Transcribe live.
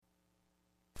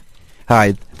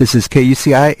Hi, this is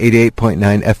KUCI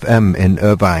 88.9 FM in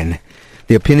Irvine.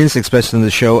 The opinions expressed on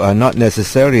the show are not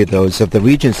necessarily those of the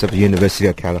Regents of the University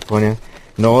of California,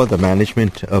 nor the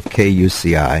management of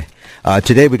KUCI.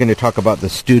 Today we're going to talk about the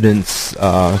students'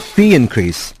 fee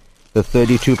increase, the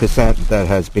 32% that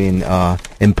has been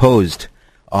imposed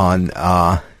on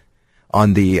the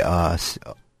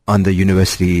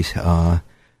universities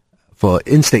for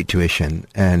in-state tuition,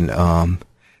 and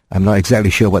I'm not exactly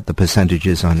sure what the percentage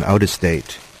is on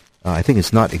out-of-state. I think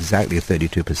it's not exactly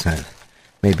 32%,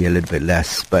 maybe a little bit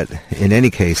less. But in any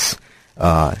case,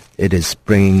 it is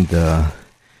bringing the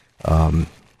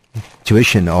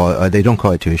tuition, or they don't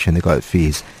call it tuition, they call it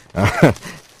fees. I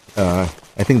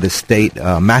think the state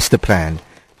master plan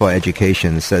for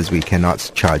education says we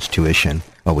cannot charge tuition,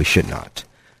 or we should not.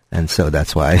 And so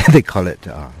that's why they call it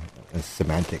a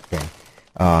semantic thing.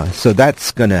 So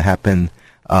that's going to happen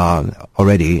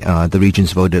already. The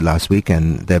Regents voted last week,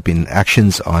 and there have been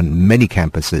actions on many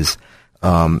campuses.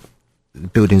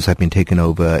 Buildings have been taken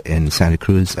over in Santa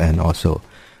Cruz and also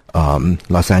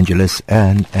Los Angeles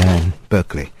and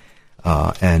Berkeley.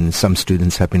 And some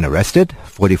students have been arrested.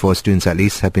 44 students at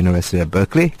least have been arrested at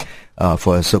Berkeley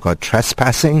for so-called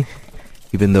trespassing,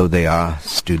 even though they are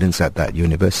students at that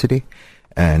university.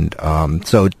 And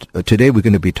so today we're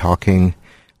going to be talking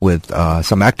with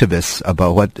some activists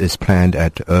about what is planned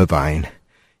at Irvine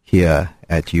here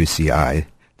at UCI.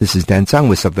 This is Dan Tsang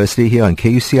with Subversity here on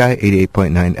KUCI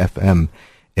 88.9 FM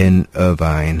in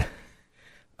Irvine.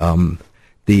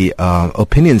 The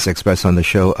opinions expressed on the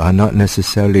show are not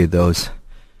necessarily those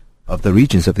of the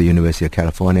Regents of the University of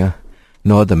California,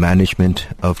 nor the management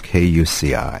of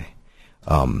KUCI.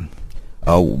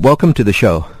 Welcome to the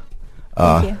show.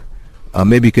 Thank you.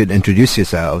 Maybe you could introduce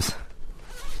yourselves.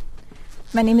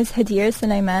 My name is Hadir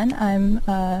Sulaiman. I'm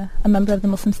a member of the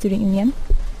Muslim Student Union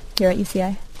here at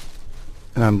UCI.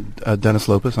 And I'm Dennis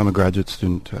Lopez. I'm a graduate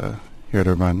student here at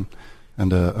Irvine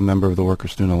and a member of the Worker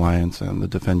Student Alliance and the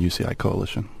Defend UCI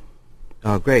Coalition.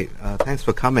 Oh, great. Thanks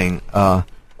for coming.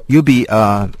 You're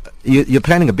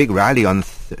planning a big rally on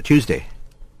Tuesday.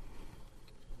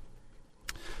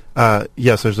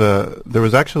 Yes, there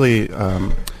was actually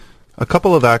a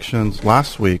couple of actions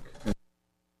last week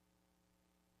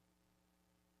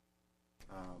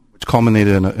which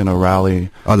culminated in a rally.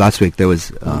 Oh, last week there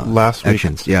was last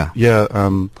actions. Week, yeah.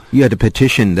 You had a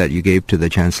petition that you gave to the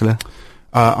chancellor.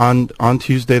 On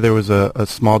Tuesday there was a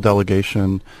small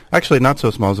delegation. Actually, not so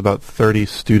small. It was about 30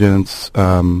 students,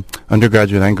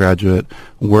 undergraduate and graduate,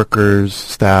 workers,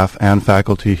 staff, and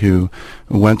faculty who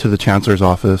went to the chancellor's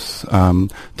office to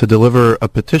deliver a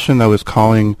petition that was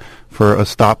calling for a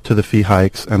stop to the fee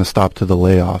hikes and a stop to the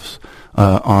layoffs.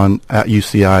 At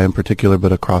UCI in particular,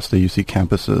 but across the UC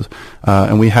campuses.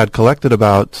 And we had collected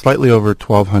about slightly over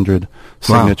 1,200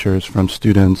 signatures from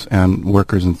students and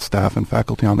workers and staff and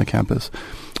faculty on the campus.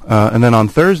 And then on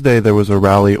Thursday, there was a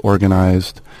rally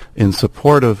organized in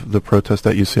support of the protest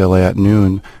at UCLA at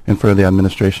noon in front of the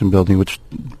administration building, which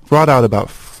brought out about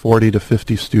 40 to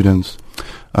 50 students.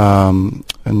 And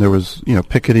there was,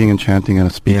 picketing and chanting and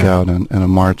a speak out and a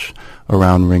march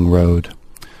around Ring Road.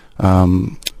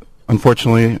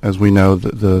 Unfortunately, as we know,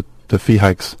 the fee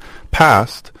hikes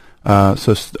passed,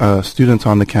 so students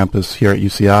on the campus here at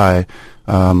UCI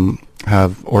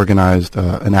have organized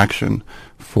an action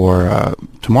for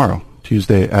tomorrow,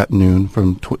 Tuesday at noon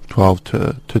from 12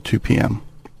 to 2 p.m.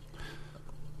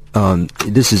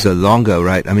 This is a longer,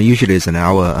 right? I mean, usually it's an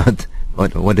hour.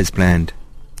 What is planned,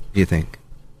 do you think?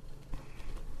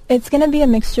 It's going to be a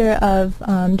mixture of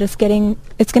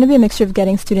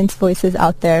getting students' voices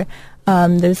out there.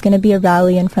 There's going to be a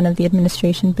rally in front of the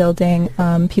administration building.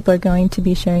 People are going to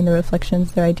be sharing their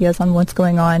reflections, their ideas on what's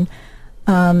going on,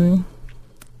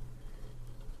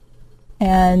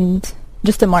 and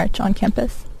just a march on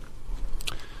campus.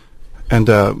 And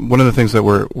one of the things that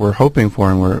we're hoping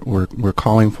for and we're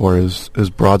calling for is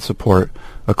broad support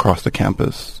across the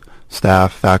campus.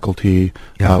 Staff, faculty,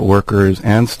 workers,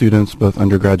 and students, both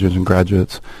undergraduates and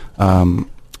graduates,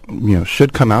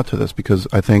 should come out to this, because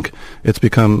I think it's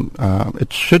become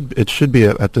it should be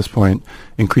at this point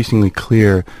increasingly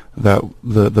clear that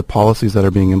the policies that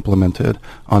are being implemented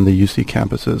on the UC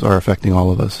campuses are affecting all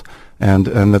of us, and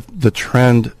the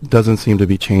trend doesn't seem to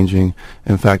be changing.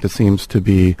 In fact, it seems to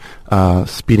be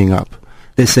speeding up.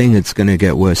 They're saying it's going to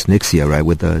get worse next year, right,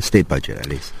 with the state budget at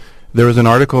least. There was an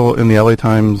article in the LA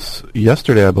Times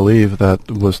yesterday, I believe, that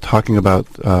was talking about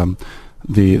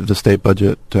the state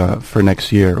budget for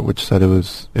next year, which said it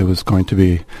was going to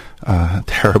be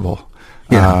terrible.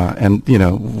 And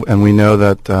we know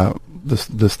that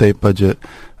the state budget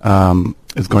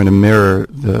is going to mirror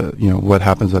what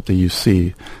happens at the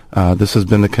UC. This has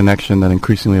been the connection that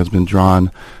increasingly has been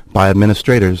drawn by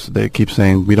administrators. They keep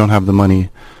saying we don't have the money,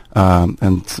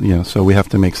 so we have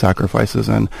to make sacrifices.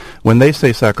 And when they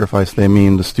say sacrifice, they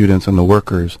mean the students and the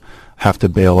workers have to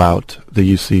bail out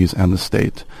the UCs and the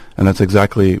state. And that's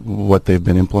exactly what they've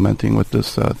been implementing with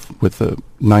this, with the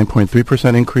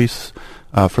 9.3% increase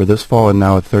for this fall, and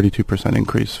now a 32%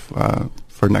 increase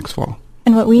for next fall.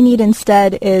 And what we need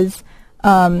instead is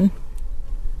to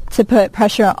put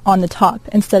pressure on the top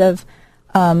instead of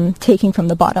taking from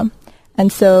the bottom.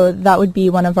 And so that would be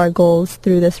one of our goals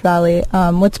through this rally.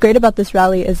 What's great about this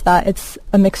rally is that it's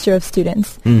a mixture of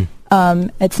students.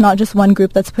 It's not just one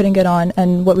group that's putting it on,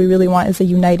 and what we really want is a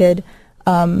united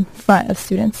front of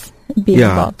students being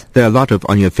involved. There are a lot of,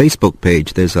 on your Facebook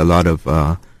page, there's a lot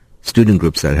of student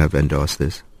groups that have endorsed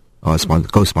this, or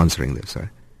co-sponsoring this, right?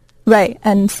 Right,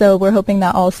 and so we're hoping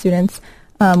that all students,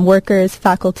 workers,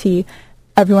 faculty,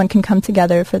 everyone can come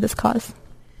together for this cause.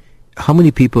 How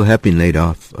many people have been laid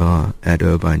off at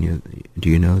Irvine? Do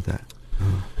you know that?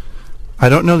 I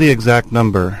don't know the exact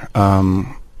number,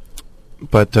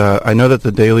 but I know that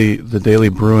the Daily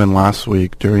Bruin last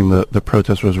week during the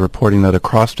protest was reporting that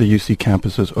across the UC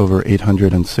campuses over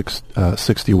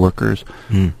 860 workers,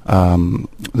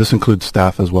 this includes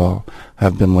staff as well,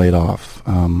 have been laid off.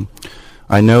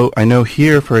 I know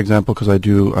here, for example, because I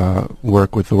do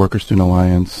work with the Workers' Student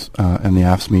Alliance and the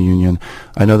AFSCME union.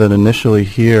 I know that initially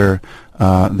here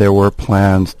there were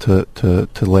plans to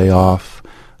lay off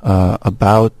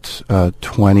about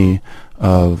 20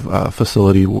 of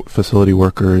facility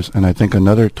workers, and I think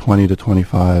another 20 to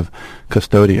 25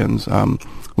 custodians.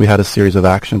 We had a series of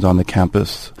actions on the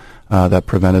campus that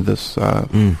prevented this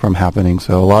from happening.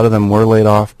 So a lot of them were laid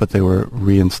off, but they were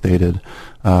reinstated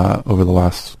over the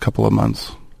last couple of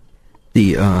months.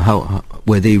 How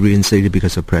were they reinstated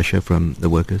because of pressure from the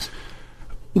workers?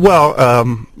 Well,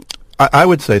 I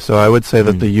would say so. I would say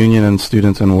that the union and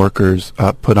students and workers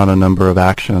put on a number of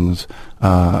actions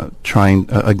trying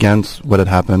against what had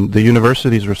happened. The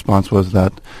university's response was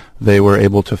that they were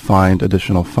able to find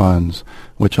additional funds,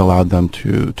 which allowed them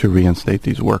to reinstate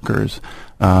these workers.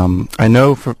 I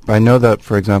know that,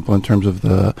 for example, in terms of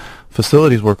the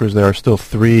facilities workers, there are still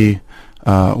 3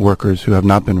 workers who have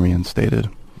not been reinstated.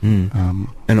 And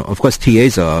of course,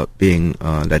 TAs are being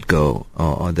let go,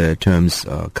 or their terms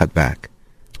cut back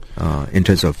in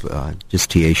terms of just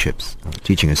TA-ships,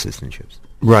 teaching assistantships.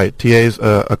 Right, TAs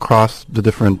across the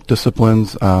different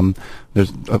disciplines.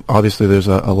 There's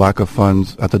a lack of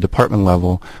funds at the department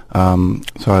level,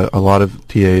 so a lot of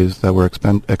TAs that were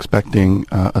expecting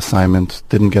assignments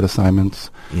didn't get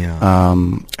assignments.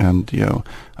 And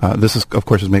this is, of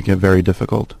course, is making it very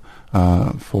difficult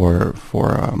for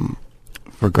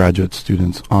graduate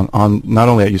students on not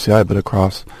only at UCI but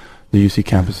across the UC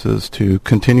campuses to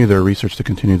continue their research, to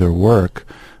continue their work.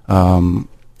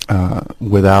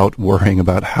 Without worrying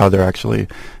about how they're actually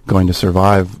going to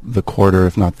survive the quarter,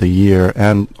 if not the year,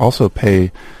 and also pay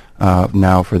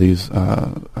now for these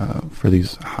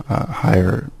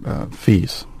higher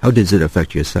fees. How does it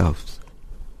affect yourselves?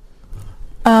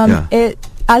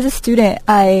 As a student,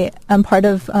 I am part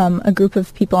of a group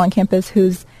of people on campus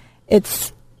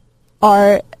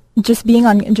just being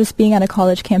at a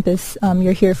college campus.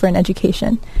 You're here for an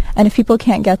education, and if people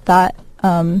can't get that,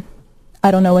 I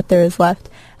don't know what there is left.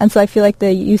 And so I feel like the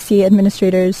UC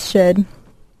administrators should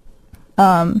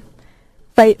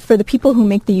fight for the people who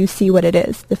make the UC what it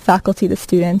is, the faculty, the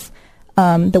students,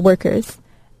 the workers.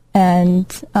 And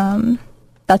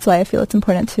that's why I feel it's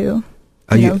important to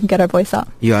get our voice out.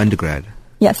 You're undergrad?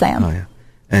 Yes, I am. Oh, yeah.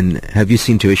 And have you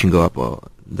seen tuition go up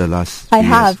the last few I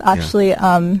have, years? actually.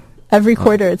 Every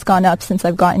quarter it's gone up since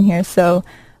I've gotten here. So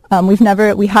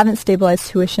we haven't stabilized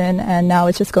tuition, and now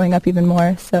it's just going up even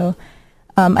more. So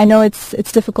I know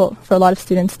it's difficult for a lot of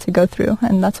students to go through,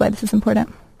 and that's why this is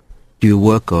important. Do you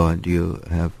work, or do you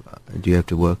have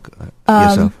to work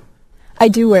yourself? I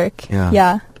do work.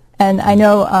 Yeah. And I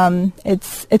know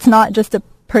it's not just a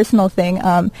personal thing.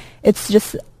 It's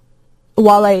just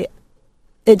while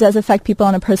it does affect people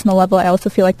on a personal level, I also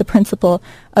feel like the principle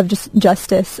of just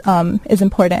justice is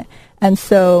important, and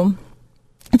so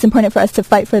it's important for us to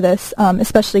fight for this,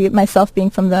 especially myself being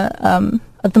from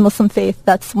of the Muslim faith.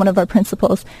 That's one of our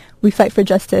principles. We fight for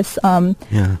justice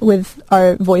with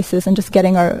our voices and just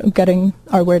getting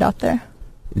our word out there.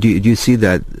 Do you see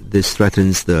that this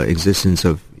threatens the existence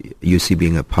of UC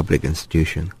being a public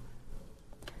institution?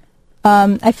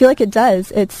 I feel like it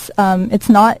does. It's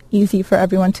not easy for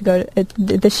everyone to go to.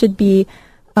 This should be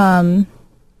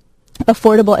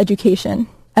affordable education,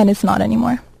 and it's not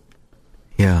anymore.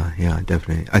 Yeah,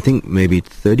 definitely. I think maybe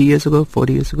 30 years ago,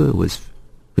 40 years ago,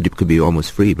 it could be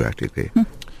almost free practically,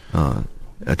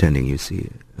 attending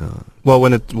UC. Well,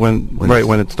 when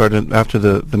it started, after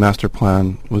the master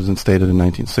plan was instated in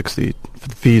 1960,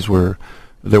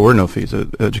 there were no fees.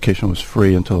 Education was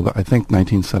free until, I think,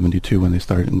 1972 when they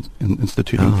started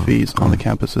instituting fees on the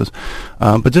campuses.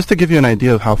 But just to give you an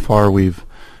idea of how far we've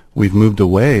moved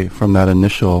away from that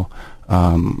initial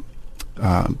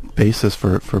basis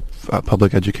for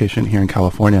public education here in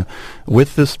California,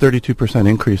 with this 32%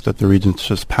 increase that the Regents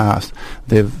just passed,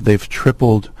 they've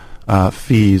tripled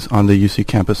fees on the UC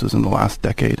campuses in the last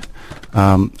decade.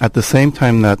 At the same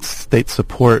time that state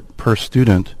support per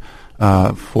student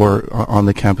on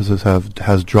the campuses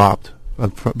has dropped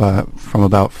from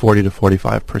about 40 to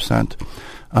 45%.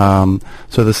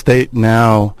 So the state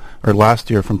now, or last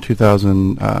year from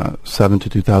 2007 to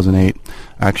 2008,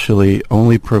 actually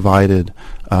only provided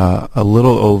a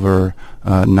little over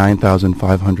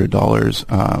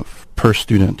 $9,500 per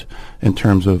student in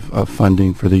terms of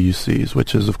funding for the UCs,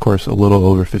 which is, of course, a little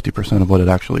over 50% of what it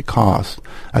actually costs.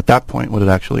 At that point, what it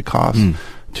actually costs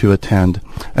to attend.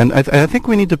 And I think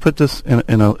we need to put this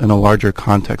in a larger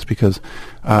context, because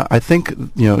I think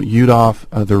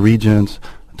UDOF, the Regents,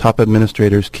 top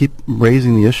administrators keep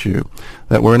raising the issue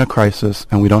that we're in a crisis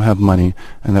and we don't have money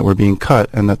and that we're being cut,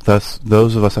 and that thus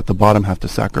those of us at the bottom have to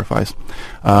sacrifice.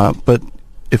 But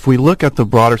if we look at the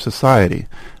broader society,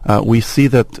 we see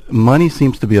that money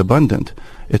seems to be abundant.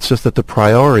 It's just that the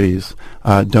priorities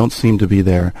don't seem to be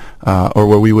there, or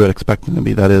where we would expect them to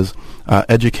be. That is,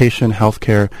 education,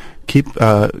 healthcare keep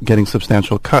getting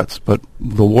substantial cuts, but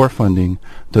the war funding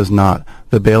does not.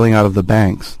 The bailing out of the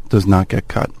banks does not get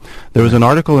cut. There was an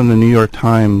article in the New York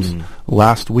Times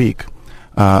last week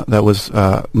that was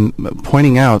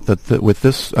pointing out that with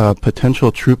this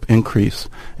potential troop increase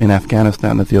in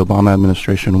Afghanistan that the Obama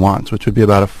administration wants, which would be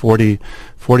about a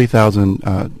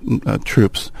 40,000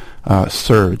 troops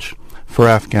surge for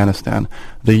Afghanistan,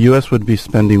 the U.S. would be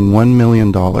spending $1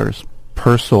 million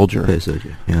per soldier,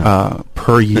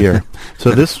 per year.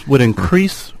 So this would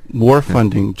increase war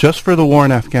funding just for the war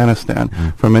in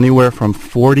Afghanistan from anywhere from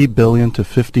 $40 billion to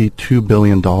 $52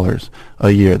 billion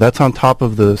a year. That's on top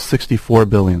of the $64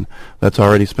 billion that's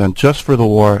already spent just for the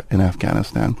war in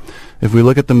Afghanistan. If we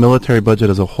look at the military budget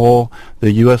as a whole,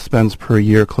 the U.S. spends per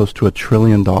year close to $1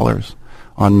 trillion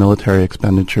on military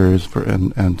expenditures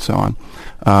and so on.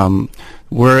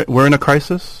 We're in a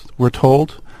crisis, we're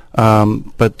told,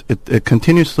 but it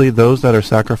continuously, those that are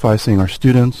sacrificing are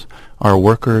students, our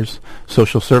workers,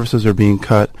 social services are being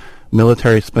cut,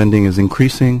 military spending is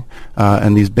increasing,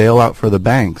 and these bailout for the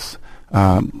banks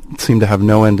seem to have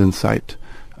no end in sight.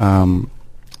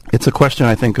 It's a question,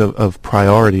 I think, of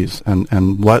priorities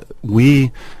and what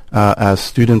we as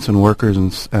students and workers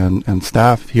and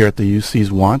staff here at the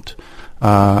UCs want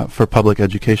for public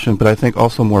education, but I think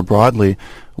also more broadly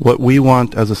what we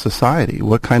want as a society.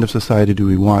 What kind of society do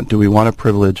we want? Do we want to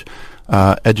privilege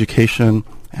education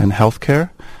and healthcare?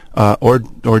 Or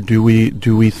do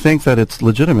we think that it's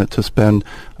legitimate to spend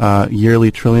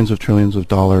yearly trillions of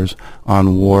dollars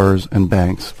on wars and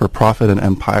banks for profit and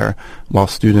empire while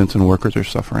students and workers are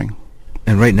suffering?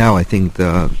 And right now, I think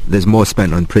there's more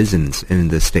spent on prisons in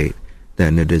the state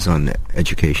than it is on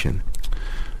education.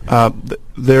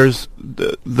 There's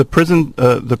the prison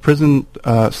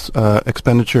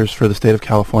expenditures for the state of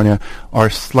California are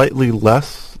slightly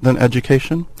less than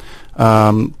education.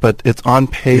 But it's on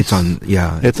pace. It's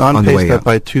on pace that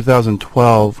by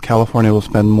 2012, California will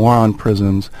spend more on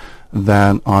prisons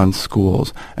than on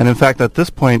schools. And in fact, at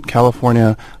this point,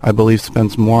 California, I believe,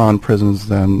 spends more on prisons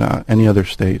than any other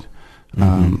state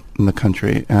in the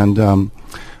country. And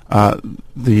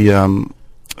the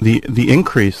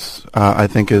increase, I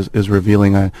think, is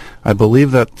revealing. I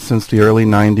believe that since the early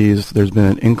 90s, there's been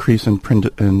an increase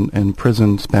in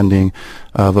prison spending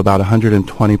of about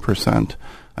 120%.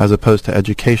 As opposed to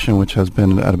education, which has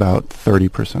been at about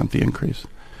 30% the increase.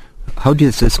 How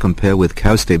does this compare with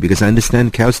Cal State? Because I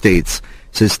understand Cal State's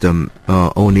system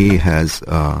only has,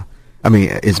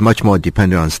 is much more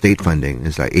dependent on state funding.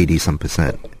 It's like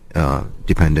 80%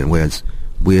 dependent, whereas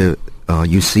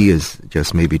UC is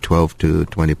just maybe 12 to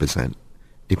 20%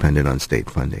 dependent on state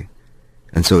funding.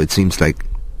 And so it seems like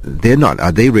they're not.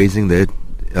 Are they raising their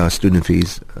student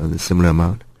fees a similar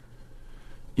amount?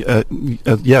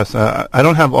 Yes, I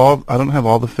don't have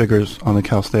all the figures on the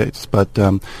Cal States, but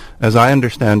as I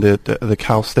understand it, the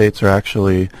Cal States are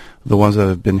actually the ones that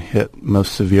have been hit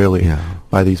most severely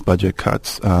by these budget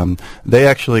cuts. They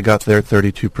actually got their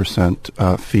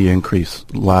 32% fee increase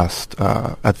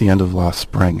at the end of last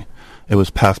spring. It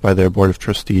was passed by their Board of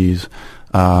Trustees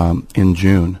in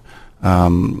June.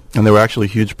 And there were actually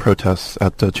huge protests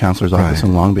at the chancellor's office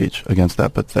in Long Beach against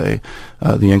that, but the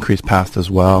increase passed as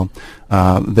well.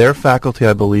 Their faculty,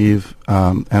 I believe,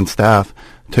 and staff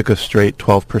took a straight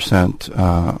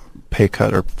 12% pay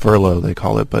cut, or furlough they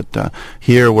call it, but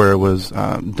here where it was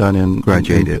done in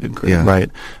graduated,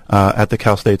 at the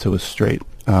Cal States it was straight.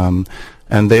 And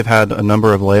they've had a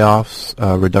number of layoffs,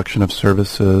 reduction of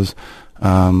services.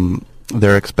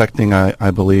 They're expecting,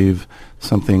 I believe,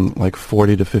 something like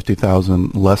 40 to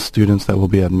 50,000 less students that will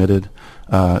be admitted,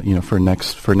 for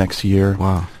next year.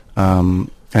 Wow.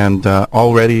 And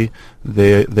already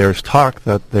there's talk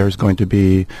that there's going to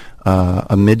be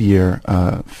a mid-year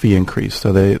fee increase.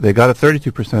 So they got a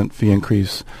 32% fee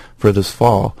increase for this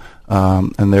fall,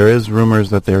 and there is rumors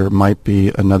that there might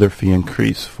be another fee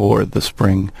increase for the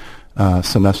spring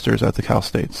semesters at the Cal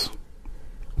States.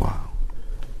 Wow.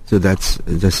 So this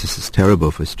is terrible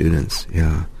for students.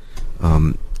 Yeah.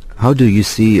 How do you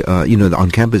see,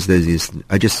 on campus there's these,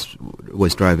 I just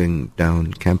was driving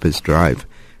down Campus Drive,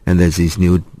 and there's these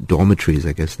new dormitories,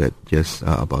 I guess, that just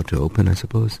are about to open, I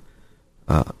suppose.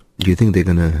 Do you think they're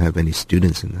going to have any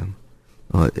students in them?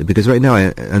 Because right now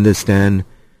I understand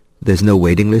there's no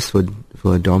waiting list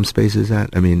for dorm spaces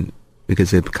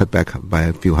because they've cut back by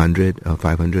a few hundred,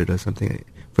 500 or something,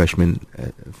 freshman,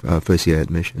 first-year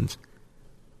admissions.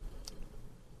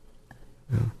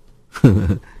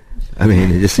 Yeah.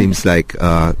 It just seems like,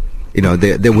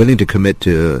 they're willing to commit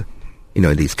to,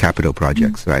 these capital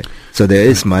projects, right? So there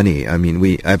is money.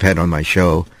 I've had on my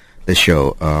show,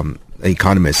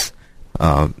 economists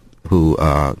who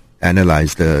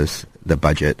analyzed the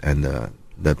budget and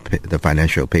the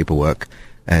financial paperwork,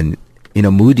 and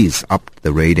Moody's upped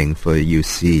the rating for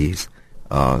UCs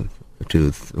to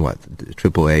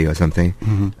AAA or something,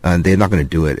 and they're not going to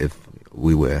do it if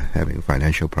we were having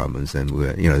financial problems and we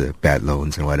were, the bad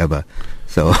loans and whatever.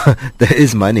 So there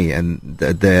is money, and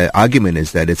the argument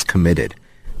is that it's committed.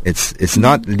 It's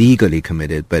not legally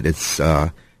committed, but it's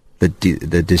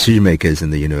the decision makers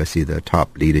in the university, the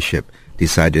top leadership,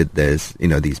 decided there's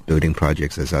these building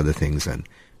projects, there's other things, and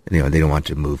they don't want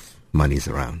to move monies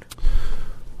around.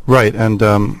 Right, and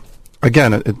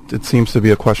again, it seems to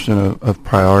be a question of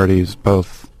priorities,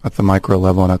 both at the micro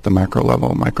level and at the macro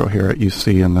level, micro here at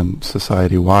UC and then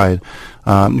society-wide.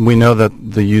 We know that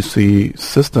the UC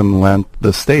system lent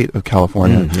the state of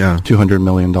California $200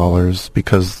 million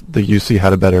because the UC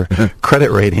had a better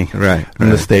credit rating than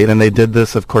the state. And they did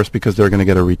this, of course, because they were going to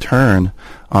get a return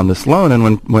on this loan. And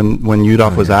when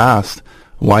UDOF was asked,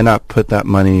 why not put that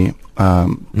money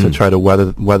to try to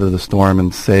weather the storm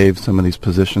and save some of these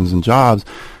positions and jobs,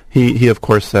 He of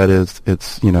course said it's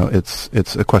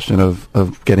a question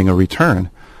of getting a return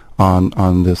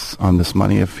on this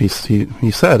money. If he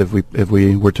said if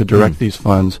we were to direct these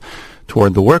funds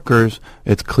toward the workers,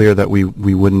 it's clear that we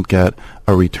wouldn't get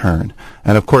a return.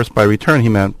 And of course, by return he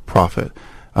meant profit.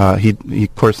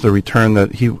 Of course, the return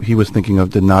that he was thinking of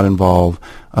did not involve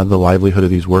the livelihood of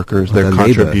these workers, their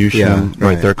contribution,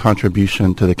 their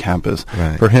contribution to the campus.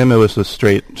 Right. For him, it was a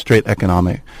straight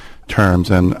economic terms.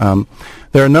 And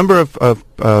there are a number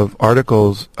of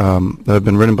articles that have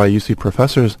been written by UC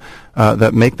professors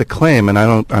that make the claim, and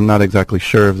I'm not exactly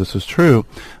sure if this is true,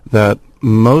 that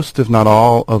most, if not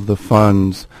all, of the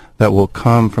funds that will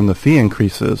come from the fee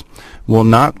increases will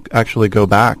not actually go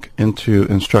back into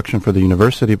instruction for the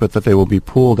university, but that they will be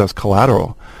pooled as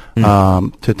collateral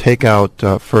to take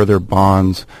out further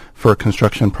bonds for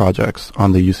construction projects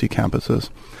on the UC campuses.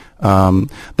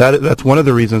 That's one of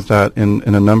the reasons that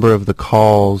in a number of the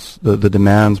calls, the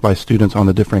demands by students on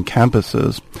the different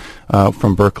campuses,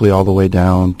 from Berkeley all the way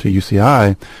down to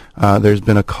UCI, there's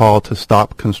been a call to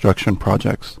stop construction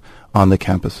projects on the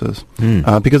campuses.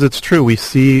 Because it's true, we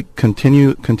see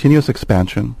continuous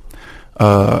expansion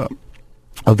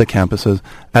of the campuses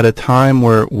at a time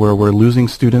where we're losing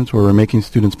students, where we're making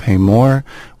students pay more,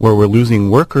 where we're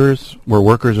losing workers, where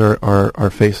workers are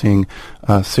facing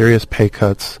serious pay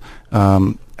cuts.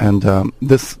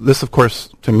 This, of course,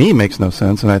 to me makes no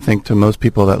sense, and I think to most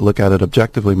people that look at it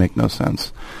objectively makes no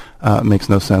sense.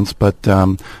 But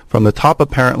from the top,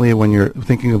 apparently, when you're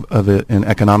thinking of it in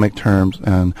economic terms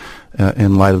and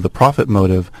in light of the profit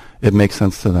motive, it makes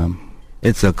sense to them.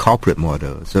 It's a corporate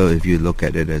model. So if you look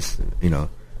at it as,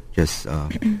 just,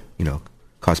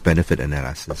 cost-benefit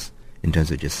analysis in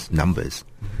terms of just numbers,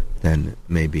 then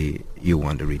maybe you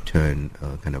want to return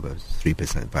kind of a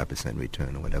 3%, 5%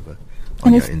 return or whatever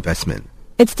on your investment.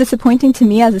 It's disappointing to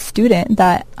me as a student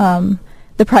that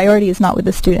the priority is not with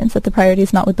the students, that the priority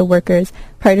is not with the workers,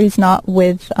 priority is not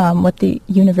with what the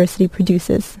university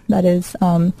produces, that is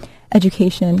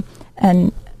education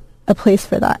and a place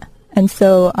for that. And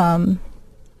so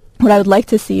what I would like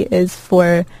to see is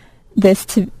for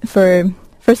first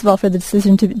of all, for the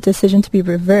decision to be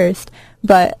reversed,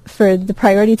 but for the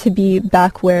priority to be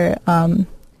back to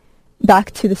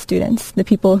the students, the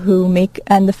people who make,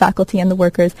 and the faculty and the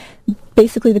workers,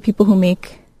 basically the people who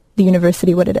make the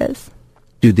university what it is.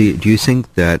 Do you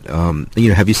think that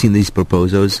have you seen these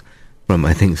proposals from,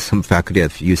 I think, some faculty at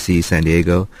UC San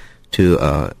Diego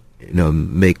to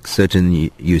make certain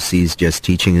UCs just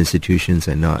teaching institutions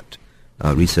and not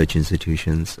research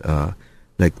institutions?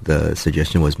 Like the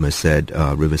suggestion was Merced,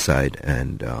 Riverside,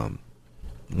 and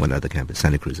one other campus,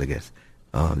 Santa Cruz, I guess.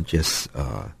 Just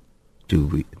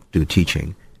do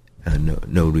teaching,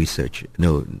 no research,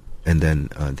 and then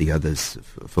the others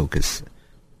focus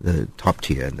the top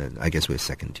tier, and then I guess we're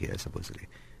second tier supposedly.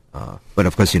 But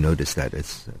of course, you notice that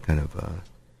it's kind of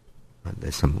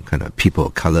there's some kind of people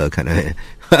of color kind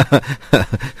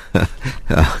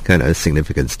of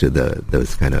significance to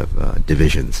those kind of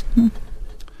divisions.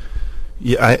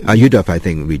 Yeah, UW, I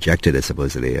think, rejected it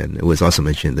supposedly, and it was also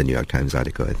mentioned in the New York Times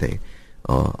article, I think,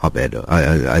 or op-ed,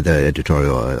 either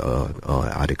editorial or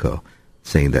article,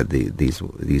 saying that these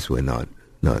were not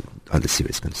under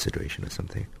serious consideration or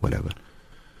something, whatever.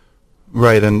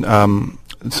 Right, and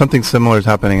something similar is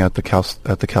happening at the Cal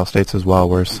States as well,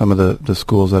 where some of the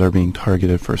schools that are being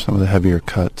targeted for some of the heavier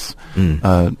cuts,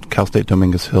 Cal State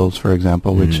Dominguez Hills, for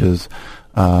example, which is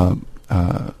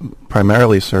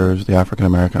primarily serves the African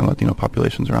American and Latino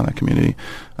populations around that community,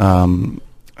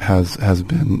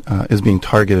 is being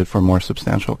targeted for more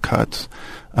substantial cuts.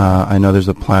 I know there's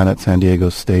a plan at San Diego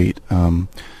State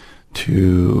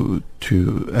to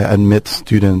admit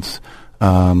students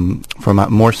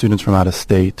more students from out of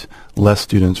state, less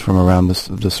students from around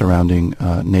the surrounding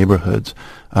neighborhoods,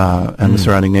 and the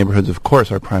surrounding neighborhoods, of course,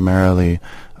 are primarily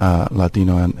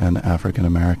Latino and African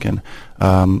American.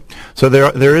 So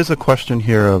there is a question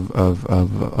here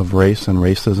of race and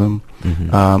racism,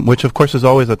 which of course is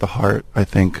always at the heart, I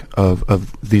think,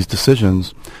 of these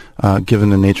decisions, given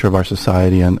the nature of our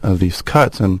society and of these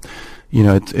cuts. And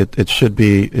it should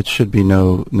be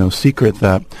no secret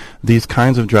that these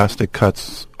kinds of drastic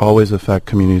cuts always affect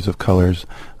communities of color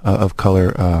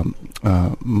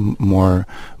more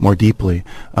deeply.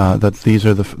 That these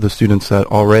are the students that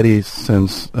already,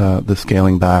 since the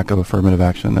scaling back of affirmative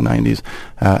action in the 90s,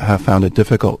 have found it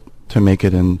difficult to make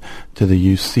it into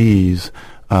the UCs,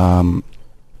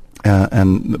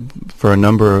 and for a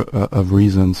number of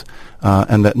reasons,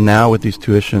 and that now with these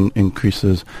tuition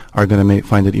increases are going to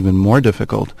find it even more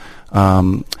difficult.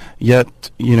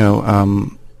 Yet,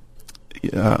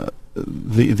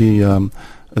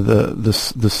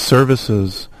 the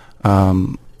services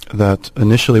that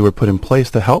initially were put in place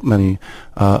to help many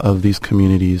of these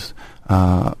communities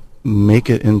make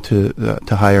it into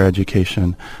to higher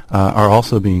education are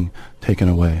also being taken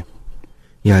away.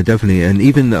 Yeah, definitely. And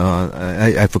even,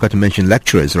 I forgot to mention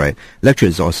lecturers, right?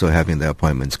 Lecturers also having their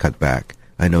appointments cut back.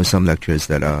 I know some lecturers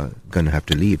that are going to have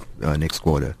to leave next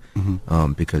quarter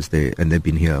because they've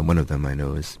been here. One of them I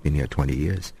know has been here 20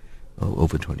 years,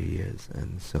 over 20 years.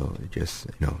 And so it just,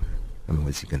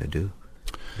 what's he going to do?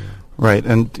 Yeah. Right,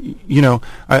 and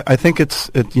I think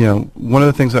one of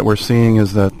the things that we're seeing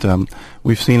is that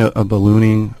we've seen a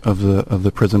ballooning of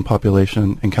the prison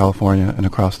population in California and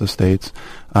across the states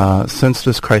since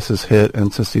this crisis hit,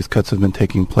 and since these cuts have been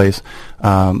taking place.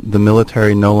 The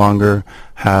military no longer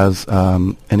has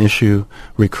an issue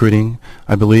recruiting.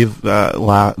 I believe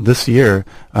this year,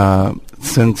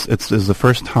 since it is the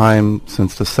first time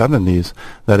since the 70s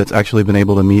that it's actually been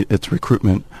able to meet its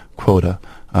recruitment quota.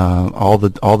 All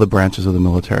the branches of the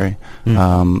military,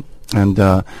 and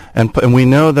we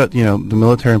know that the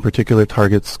military in particular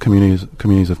targets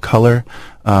communities of color.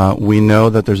 We know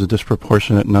that there's a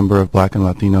disproportionate number of Black and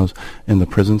Latinos in the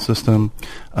prison system.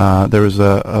 There was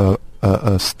a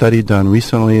study done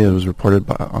recently. It was reported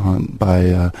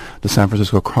by the San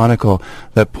Francisco Chronicle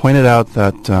that pointed out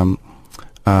that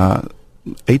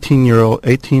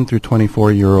 18 through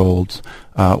 24-year-olds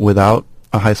without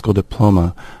a high school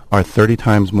diploma are 30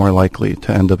 times more likely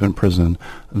to end up in prison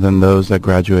than those that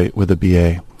graduate with a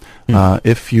BA.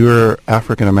 If you're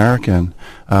African American,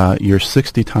 you're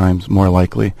 60 times more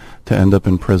likely to end up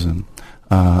in prison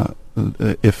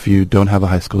if you don't have a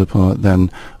high school diploma than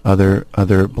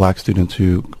other Black students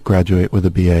who graduate with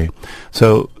a BA.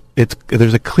 So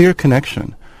there's a clear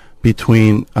connection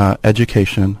between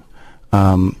education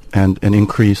and an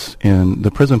increase in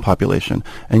the prison population,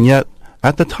 and yet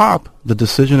at the top, the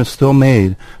decision is still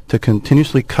made to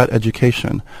continuously cut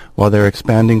education while they're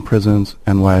expanding prisons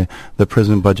and why the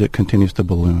prison budget continues to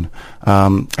balloon.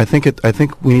 I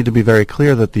think we need to be very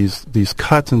clear that these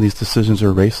cuts and these decisions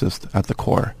are racist at the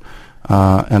core.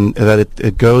 and that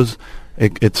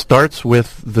it starts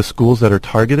with the schools that are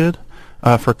targeted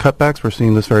for cutbacks. We're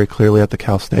seeing this very clearly at the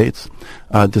Cal States.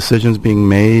 Decisions being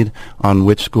made on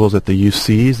which schools at the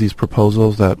UCs, these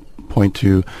proposals that point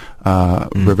to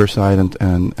Riverside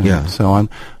and so on.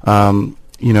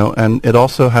 And it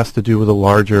also has to do with a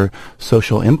larger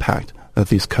social impact that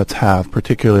these cuts have,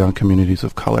 particularly on communities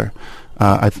of color.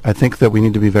 I think that we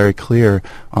need to be very clear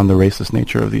on the racist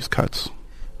nature of these cuts.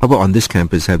 How about on this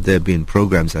campus, have there been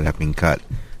programs that have been cut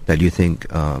that you think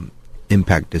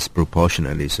impact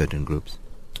disproportionately certain groups?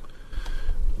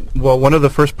 Well, one of the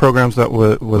first programs that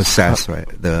was SAS, right?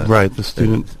 The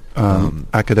Student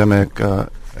Academic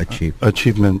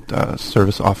Achievement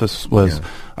Service Office was,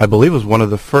 I believe, was one of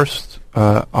the first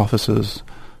offices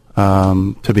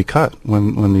to be cut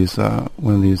when these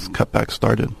cutbacks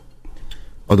started.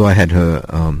 Although I had her,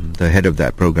 the head of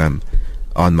that program,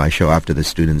 on my show after the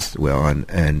students were on,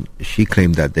 and she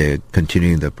claimed that they're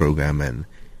continuing the program, and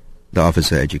the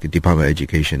Office of Department of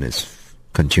Education is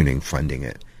continuing funding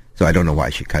it. So I don't know why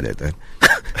she cut it then.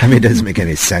 I mean, it doesn't make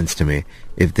any sense to me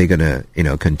if they're gonna,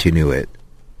 continue it.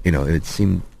 It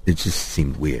just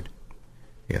seemed weird.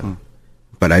 Yeah.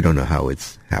 But I don't know how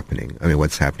it's happening. I mean,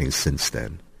 what's happening since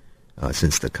then,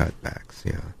 since the cutbacks.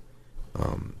 Yeah.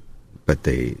 But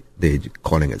they're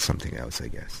calling it something else, I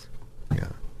guess. Yeah.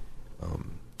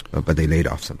 But they laid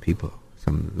off some people,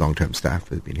 some long-term staff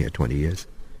who've been here 20 years.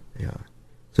 Yeah.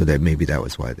 So that maybe that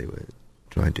was why they were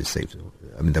trying to save.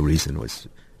 I mean, the reason was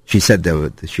she said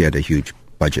she had a huge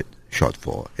budget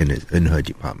shortfall in her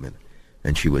department,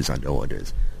 and she was under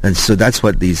orders. And so that's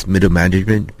what these middle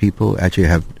management people actually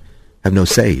have no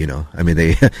say. I mean,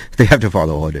 they have to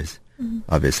follow orders,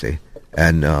 obviously,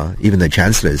 and even the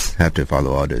chancellors have to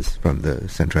follow orders from the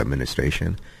central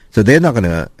administration. So they're not going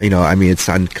to, I mean, it's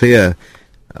unclear,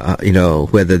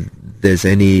 whether there's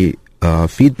any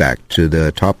feedback to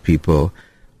the top people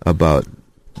about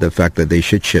the fact that they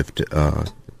should shift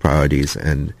priorities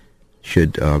and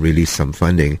should release some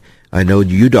funding. I know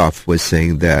UDOF was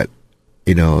saying that,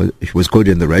 it was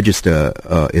quoted in the Register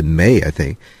in May, I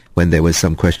think, when there was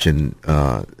some question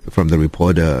from the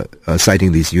reporter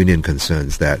citing these union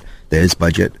concerns that there is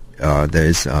budget, there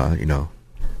is,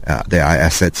 there are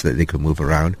assets that they could move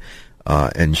around.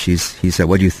 And he said,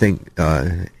 what do you think?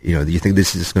 Do you think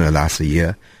this is just going to last a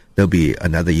year? There'll be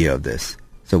another year of this.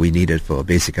 So we need it for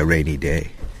basically a rainy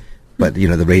day. But,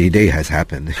 the rainy day has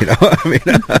happened, I mean,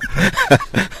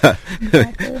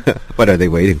 what are they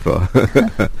waiting for?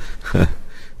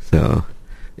 So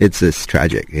it's just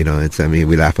tragic, I mean,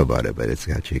 we laugh about it, but it's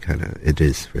actually it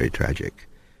is very tragic.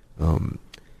 Do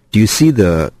you see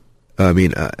are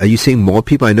you seeing more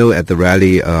people? I know at the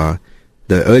rally, the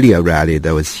earlier rally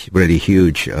that was really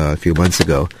huge a few months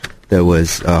ago, there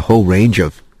was a whole range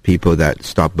of people that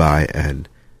stopped by, and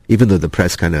even though the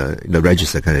press the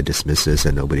Register dismisses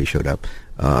and nobody showed up,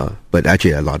 but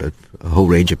actually a whole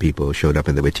range of people showed up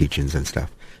and there were teachings and stuff.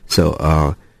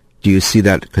 So do you see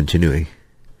that continuing,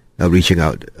 reaching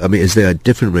out? I mean, is there a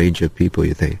different range of people,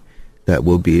 you think, that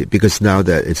will be, because now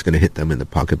that it's going to hit them in the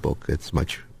pocketbook, it's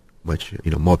much,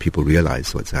 more people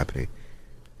realize what's happening?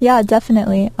 Yeah,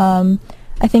 definitely.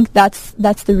 I think that's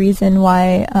the reason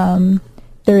why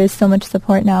there is so much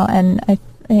support now, and I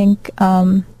think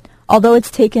although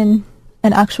it's taken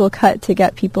an actual cut to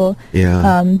get people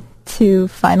to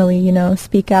finally,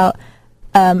 speak out,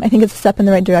 I think it's a step in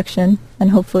the right direction, and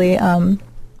hopefully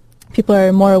people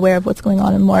are more aware of what's going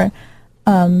on and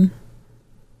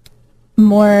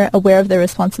more aware of their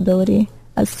responsibility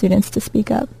as students to speak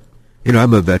up.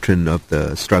 I'm a veteran of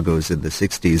the struggles in the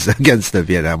 60s against the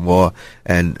Vietnam War,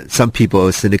 and some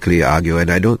people cynically argue,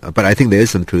 but I think there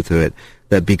is some truth to it,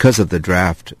 that because of the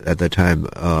draft at the time,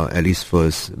 at least for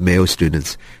male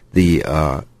students, the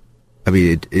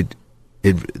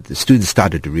students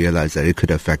started to realize that it could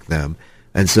affect them.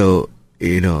 And so,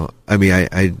 so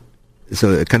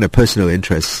a kind of personal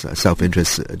interest,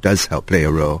 self-interest does help play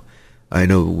a role. I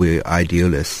know we're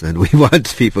idealists and we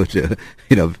want people to,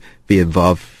 be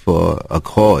involved for a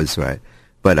cause, right?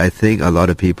 But I think a lot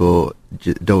of people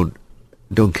don't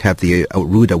have the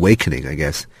rude awakening, I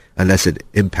guess, unless it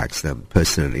impacts them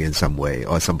personally in some way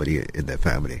or somebody in their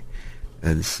family.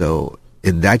 And so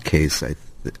in that case,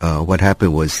 what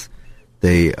happened was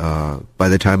by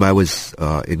the time I was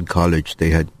in college, they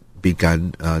had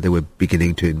they were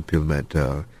beginning to implement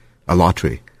a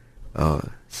lottery.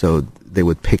 So they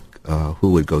would pick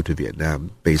who would go to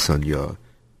Vietnam based on your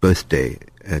birthday,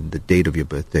 and the date of your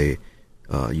birthday,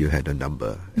 you had a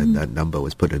number, and that number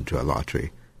was put into a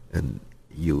lottery, and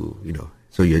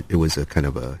it was a kind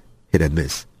of a hit and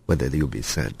miss whether you would be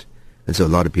sent. And so a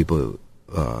lot of people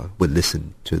would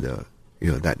listen to the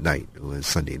that night, it was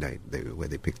Sunday night, where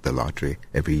they picked the lottery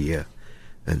every year.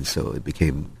 And so it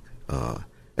became, and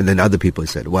then other people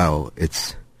said, well,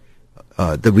 it's,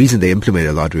 the reason they implemented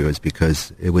a lottery was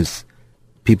because it was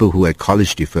people who had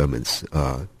college deferments,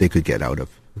 they could get out of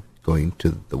going to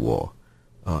the war,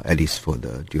 at least for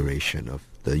the duration of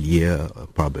the year,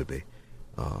 probably.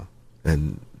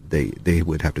 And they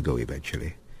would have to go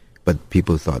eventually. But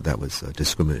people thought that was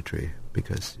discriminatory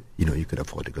because, you could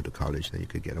afford to go to college, then you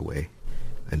could get away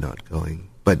and not going.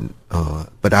 But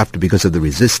because of the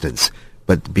resistance,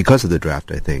 but because of the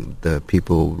draft, I think the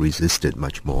people resisted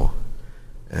much more.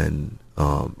 And,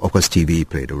 of course, TV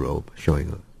played a role,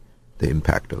 showing the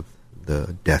impact of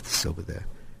the deaths over there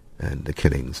and the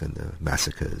killings and the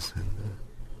massacres and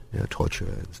the torture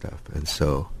and stuff. And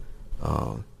so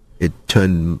it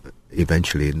turned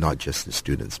eventually not just the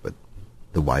students but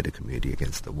the wider community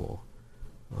against the war.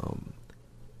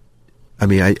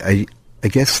 I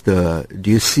guess do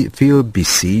you feel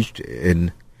besieged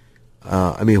in,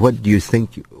 what do you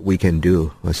think we can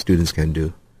do, or students can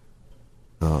do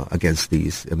against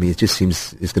these? It just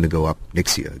seems it's going to go up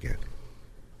next year again,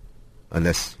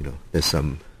 unless, there's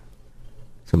some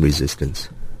resistance.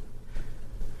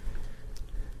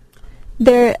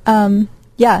 There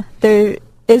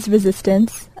is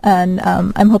resistance, and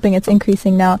I'm hoping it's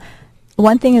increasing now.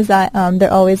 One thing is that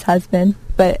there always has been,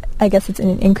 but I guess it's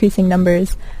in increasing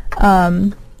numbers.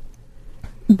 But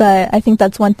I think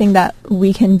that's one thing that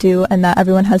we can do and that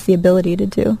everyone has the ability to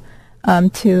do,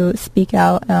 to speak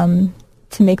out,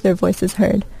 to make their voices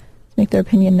heard, to make their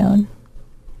opinion known.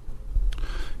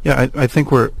 Yeah, I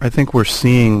think we're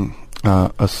seeing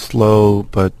a slow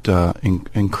but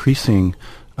increasing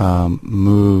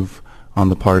move on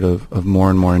the part of more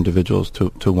and more individuals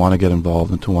to want to get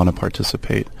involved and to want to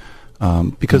participate,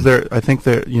 because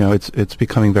it's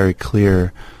becoming very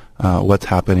clear what's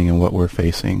happening and what we're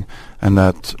facing, and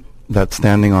that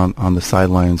standing on the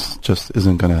sidelines just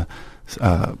isn't going to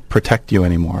protect you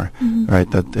anymore, right?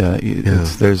 That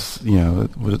there's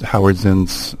Howard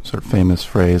Zinn's sort of famous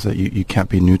phrase that you can't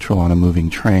be neutral on a moving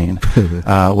train.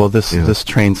 This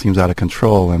train seems out of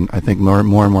control, and I think more and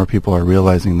more people are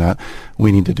realizing that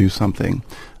we need to do something.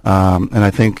 And I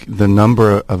think the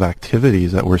number of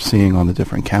activities that we're seeing on the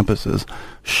different campuses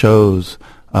shows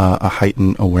a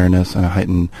heightened awareness and a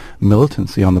heightened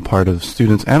militancy on the part of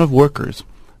students and of workers.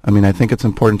 I think it's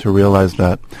important to realize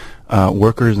that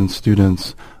workers and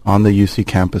students on the UC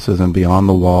campuses and beyond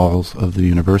the walls of the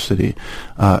university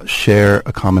share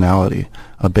a commonality,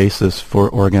 a basis for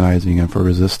organizing and for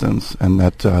resistance, and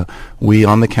that we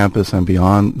on the campus and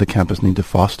beyond the campus need to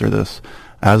foster this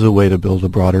as a way to build a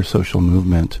broader social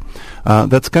movement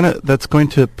that's going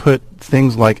to put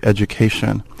things like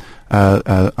education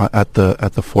at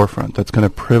the forefront. That's going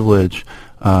to privilege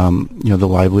the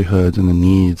livelihoods and the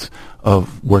needs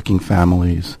of working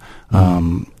families,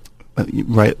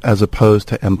 right, as opposed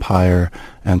to empire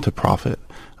and to profit.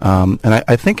 And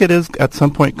I think it is at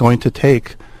some point going to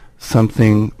take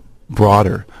something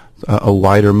broader, a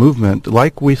wider movement,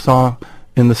 like we saw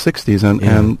in the 60s.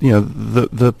 And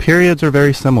the periods are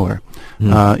very similar.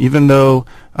 Even though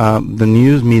the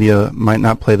news media might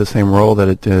not play the same role that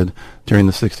it did during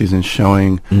the 60s in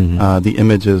showing the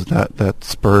images that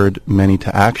spurred many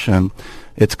to action,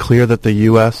 it's clear that the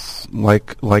U.S.,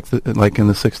 like in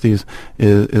the 60s,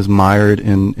 is mired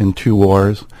in two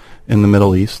wars in the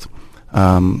Middle East,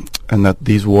 and that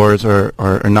these wars are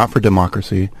not for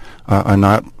democracy, are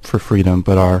not for freedom,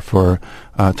 but are for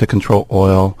to control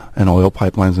oil and oil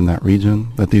pipelines in that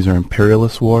region. That these are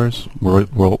imperialist wars,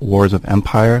 wars of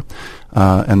empire,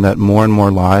 and that more and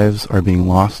more lives are being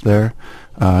lost there.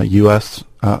 U.S.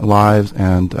 Lives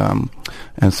and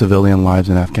civilian lives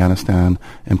in Afghanistan,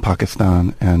 in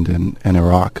Pakistan, and in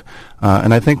Iraq.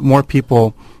 And I think more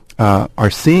people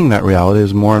are seeing that reality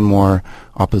as more and more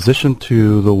opposition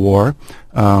to the war.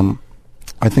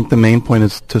 I think the main point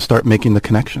is to start making the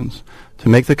connections, to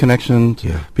make the connections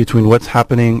between what's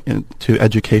happening to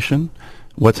education,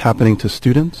 what's happening to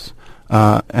students,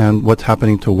 and what's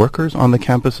happening to workers on the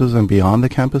campuses and beyond the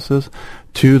campuses,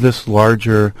 to this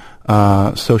larger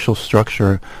social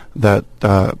structure that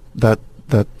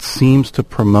seems to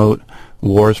promote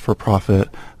wars for profit,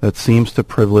 that seems to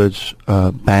privilege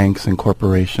banks and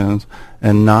corporations,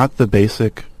 and not the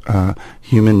basic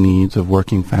human needs of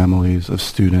working families, of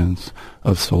students,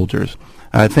 of soldiers.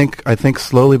 And I think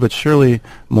slowly but surely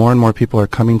more and more people are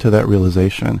coming to that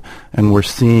realization, and we're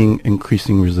seeing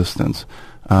increasing resistance.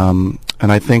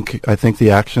 I think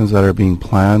the actions that are being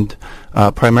planned,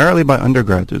 primarily by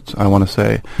undergraduates, I want to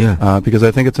say, because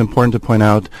I think it's important to point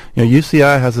out,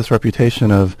 UCI has this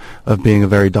reputation of being a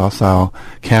very docile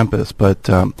campus, but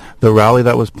the rally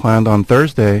that was planned on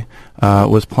Thursday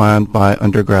was planned by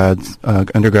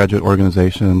undergraduate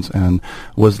organizations, and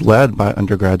was led by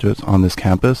undergraduates on this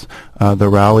campus. The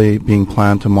rally being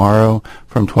planned tomorrow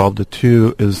from 12 to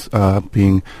 2 is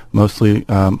being mostly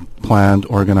planned,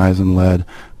 organized, and led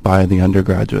by the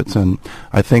undergraduates. And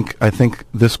I think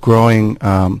this growing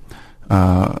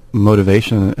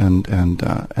motivation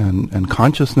and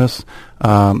consciousness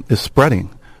is spreading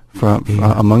from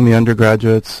among the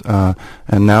undergraduates,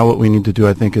 and now what we need to do,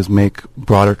 I think, is make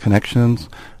broader connections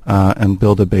and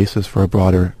build a basis for a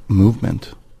broader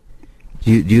movement.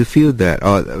 Do you feel that?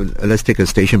 Let's take a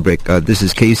station break. This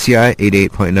is KUCI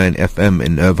 88.9 FM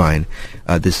in Irvine.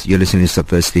 You're listening to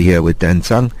Subversity here with Dan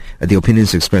Tsang. The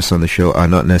opinions expressed on the show are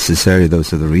not necessarily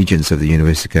those of the regents of the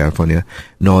University of California,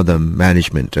 nor the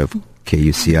management of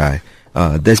KUCI.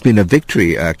 There's been a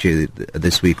victory actually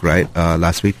this week, right?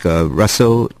 Last week,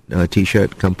 Russell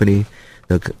T-shirt company,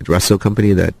 the Russell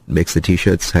company that makes the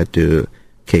T-shirts, had to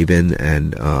cave in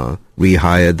and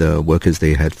rehire the workers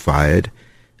they had fired.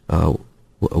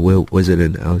 Was it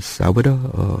in El Salvador?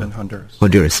 In Honduras.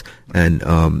 Honduras,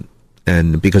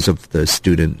 and because of the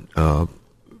student kind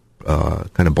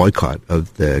of boycott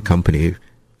of the company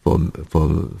for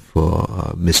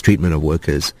mistreatment of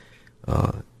workers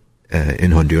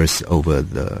in Honduras over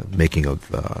the making of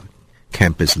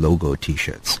campus logo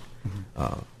T-shirts.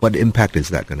 What impact is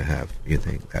that going to have, you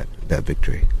think, that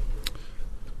victory?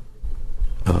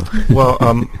 Well,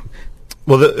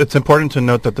 it's important to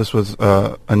note that this was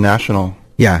a national.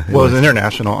 Yeah. It was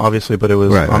international, obviously, but it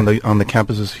was on the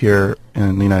campuses here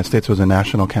in the United States. It was a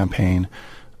national campaign,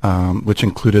 which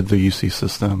included the UC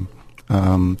system,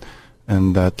 and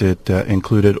that it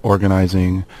included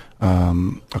organizing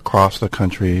across the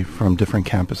country from different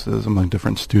campuses among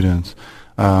different students.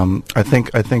 I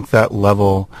think that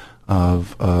level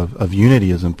of unity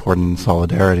is important, in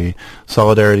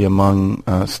solidarity among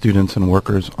students and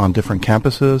workers on different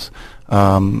campuses,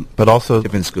 but also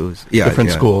different schools.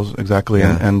 Different schools, exactly,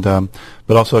 and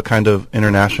but also a kind of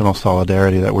international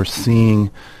solidarity that we're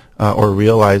seeing or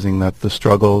realizing that the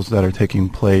struggles that are taking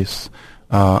place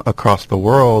across the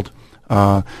world,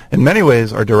 in many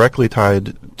ways, are directly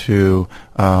tied to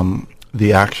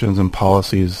the actions and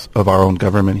policies of our own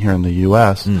government here in the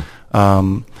U.S.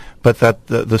 But that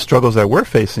the struggles that we're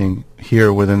facing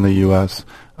here within the U.S.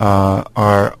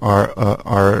 are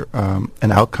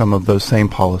an outcome of those same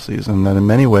policies, and that in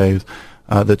many ways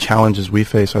the challenges we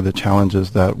face are the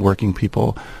challenges that working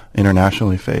people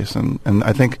internationally face. And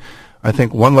I think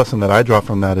one lesson that I draw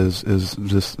from that is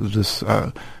this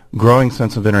growing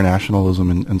sense of internationalism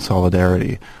and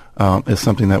solidarity is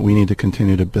something that we need to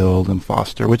continue to build and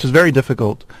foster, which is very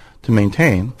difficult to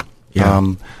maintain.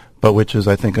 But which is,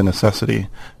 I think, a necessity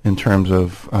in terms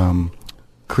of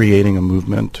creating a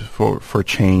movement for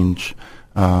change,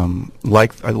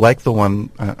 like the one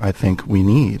I think we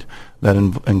need, that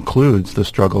includes the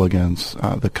struggle against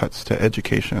the cuts to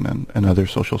education and other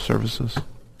social services.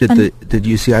 Did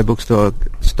UCI bookstore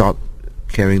stop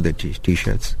carrying the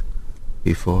T-shirts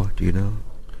before? Do you know?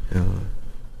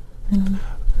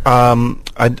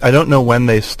 I don't know when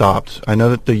they stopped. I know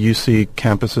that the UC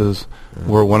campuses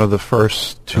were one of the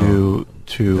first to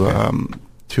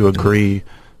agree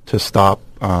to stop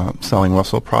selling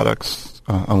Russell products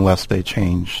unless they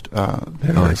changed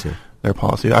their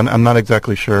policy. I'm not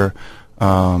exactly sure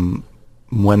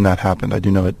when that happened. I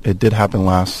do know it did happen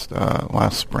last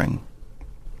spring.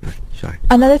 Sorry.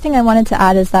 Another thing I wanted to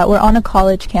add is that we're on a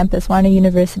college campus, we're on a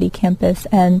university campus,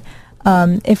 and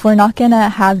if we're not going to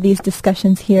have these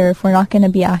discussions here, if we're not going to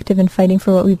be active in fighting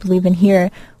for what we believe in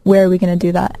here, where are we going to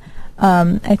do that?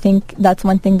 I think that's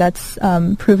one thing that's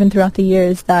proven throughout the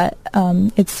years, that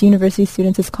it's university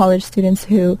students, it's college students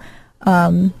who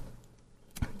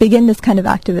begin this kind of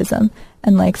activism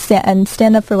and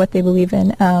stand up for what they believe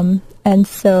in. And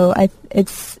so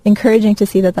it's encouraging to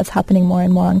see that that's happening more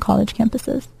and more on college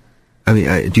campuses. I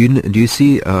mean, do you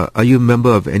see? Are you a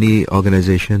member of any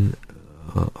organization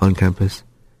on campus?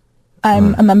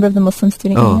 I'm a member of the Muslim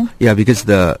Student Union. Yeah, because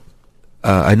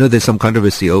I know there's some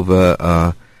controversy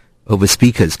over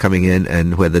speakers coming in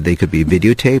and whether they could be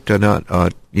videotaped or not, or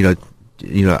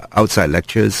outside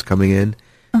lectures coming in,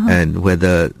 and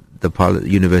whether the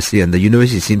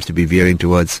university seems to be veering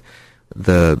towards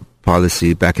the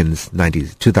policy back in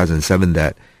 2007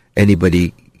 that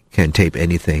anybody can tape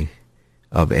anything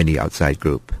of any outside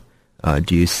group.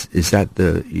 Is that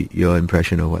your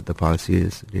impression of what the policy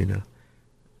is? Do you know?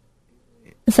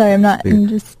 Sorry, I'm not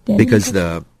understanding. Because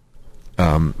the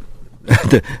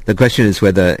question is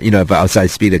whether, if an outside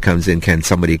speaker comes in, can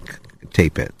somebody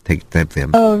tape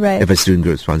them? Oh, right. If a student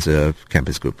group sponsor, a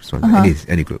campus group sponsor,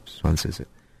 any group sponsors it.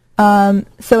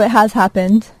 So it has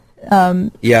happened.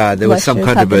 There was some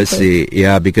controversy.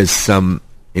 Yeah, because some,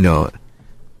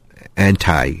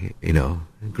 anti,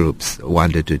 groups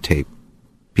wanted to tape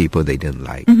people they didn't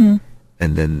like. And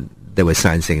then there was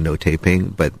signs saying no taping,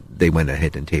 but they went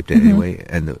ahead and taped it anyway.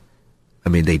 And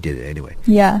they did it anyway.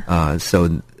 Yeah.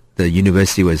 So the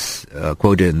university was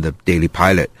quoted in the Daily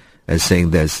Pilot as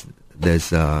saying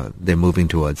they're moving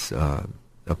towards a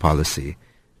policy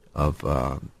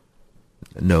of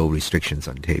no restrictions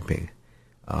on taping.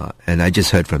 And I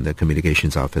just heard from the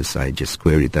communications office. I just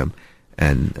queried them,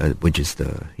 and which is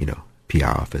the PR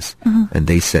office, and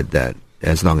they said that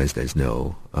as long as there's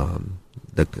no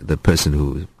the person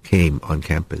who came on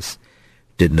campus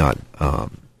did not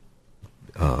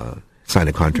sign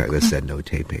a contract that said no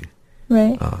taping.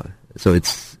 Right.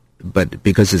 But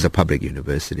because it's a public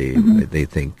university, they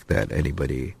think that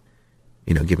anybody,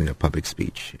 giving a public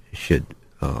speech should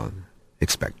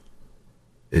expect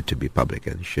it to be public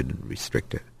and shouldn't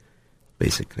restrict it,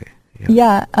 basically.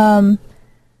 Yeah.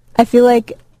 I feel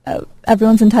like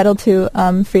everyone's entitled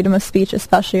to freedom of speech,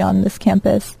 especially on this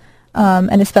campus,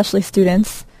 and especially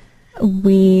students.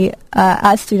 We,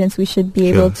 as students, we should be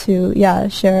able to,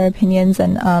 share our opinions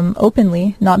and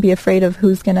openly, not be afraid of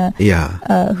who's gonna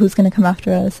come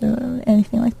after us or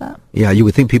anything like that. Yeah, you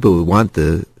would think people would want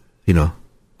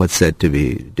what's said to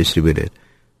be distributed,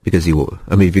 because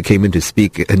if you came in to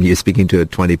speak and you're speaking to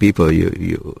 20 people,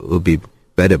 you would be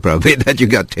better probably that you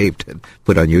got taped and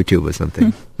put on YouTube or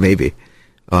something, maybe.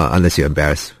 Unless you're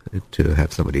embarrassed to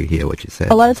have somebody hear what you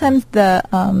said. A lot of times the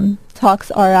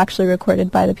talks are actually recorded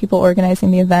by the people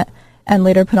organizing the event and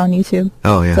later put on YouTube.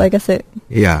 Oh, yeah. So I guess it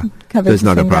covers so it's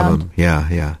not a ground. problem.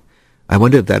 Yeah. I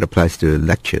wonder if that applies to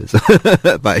lectures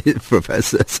by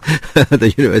professors at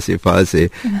the university policy,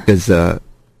 because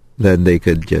then they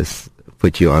could just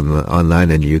put you online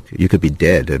and you could be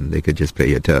dead and they could just play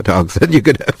your talks and you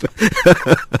could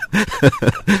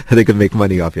they could make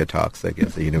money off your talks, I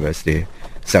guess, the university.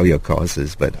 Sell your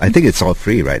courses, but I think it's all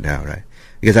free right now, right?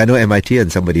 Because I know MIT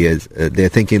and somebody is, they're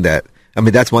thinking that,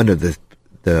 that's one of the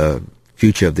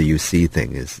future of the UC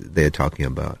thing is they're talking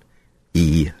about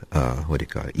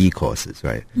e-courses,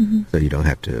 right? So you don't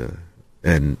have to,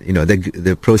 and,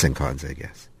 the pros and cons, I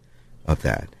guess, of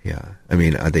that, yeah.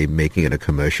 Are they making it a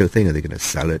commercial thing? Are they going to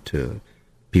sell it to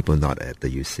people not at the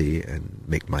UC and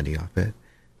make money off it?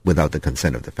 Without the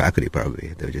consent of the faculty,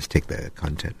 probably. They'll just take the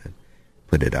content and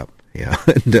put it up. Yeah,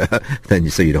 and then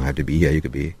so you don't have to be here. You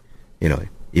could be,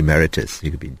 emeritus.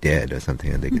 You could be dead or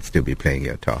something, and they could still be playing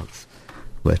your talks.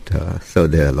 But so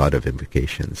there are a lot of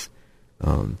implications.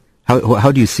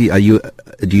 How do you see?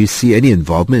 Do you see any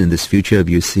involvement in this future of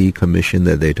UC commission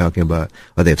that they're talking about,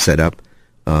 or they've set up?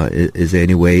 Is there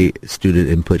any way student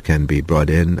input can be brought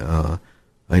in?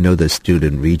 I know the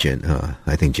student regent.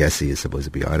 I think Jesse is supposed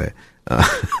to be on it.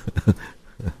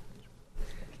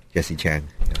 Jesse Chang.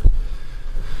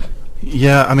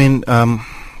 Yeah,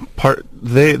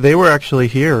 they were actually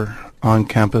here on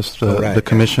campus, the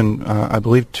commission, I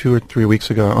believe 2 or 3 weeks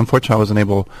ago. Unfortunately, I wasn't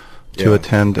able to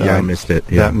attend I missed it.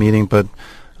 that meeting, but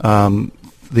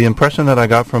the impression that I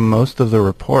got from most of the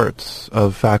reports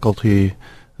of faculty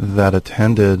that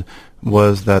attended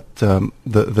was that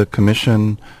the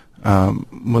commission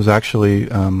was actually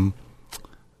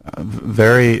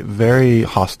very, very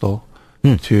hostile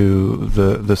to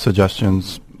the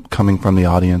suggestions coming from the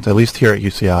audience, at least here at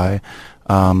UCI.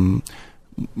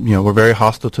 We're very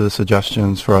hostile to the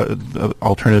suggestions for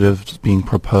alternatives being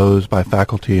proposed by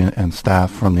faculty and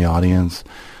staff from the audience.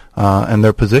 And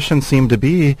their position seemed to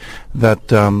be that,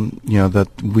 that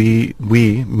we,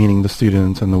 meaning the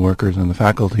students and the workers and the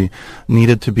faculty,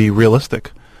 needed to be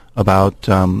realistic about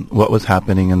what was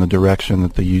happening in the direction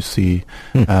that the UC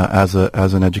as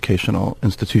an educational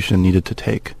institution needed to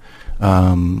take.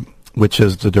 Which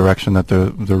is the direction that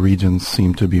the regions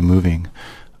seem to be moving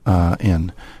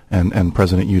in, and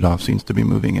President Yudof seems to be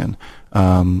moving in.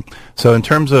 So in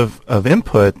terms of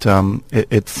input,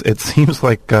 it seems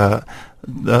like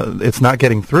it's not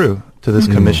getting through to this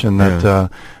commission that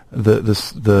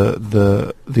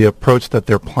the approach that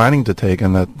they're planning to take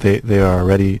and that they are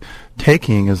already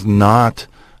taking is not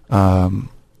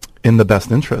in the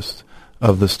best interest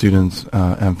of the students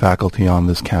and faculty on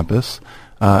this campus.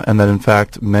 And that, in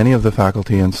fact, many of the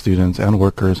faculty and students and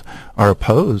workers are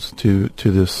opposed to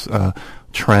this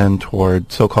trend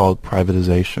toward so-called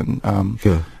privatization,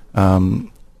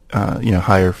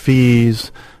 higher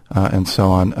fees, and so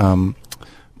on.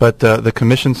 But the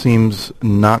commission seems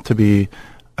not to be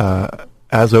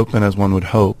as open as one would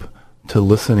hope to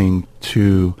listening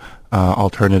to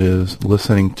alternatives,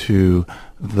 listening to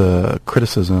the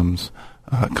criticisms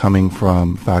coming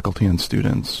from faculty and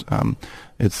students.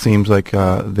 It seems like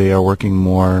they are working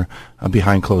more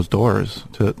behind closed doors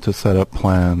to set up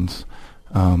plans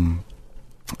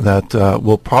that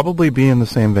will probably be in the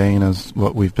same vein as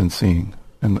what we've been seeing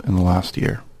in the last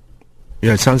year.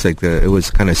 Yeah, it sounds like it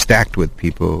was kind of stacked with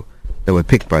people that were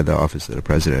picked by the office of the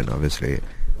president, obviously.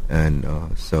 And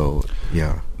so,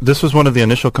 yeah. This was one of the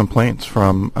initial complaints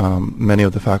from many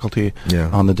of the faculty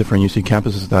on the different UC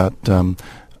campuses that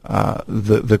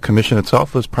the commission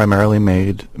itself was primarily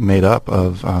made up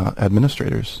of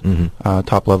administrators,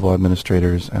 top-level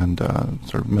administrators and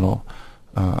sort of middle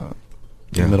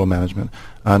management,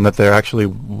 and that there actually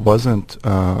wasn't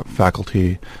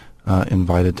faculty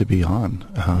invited to be on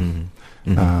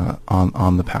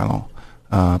the panel.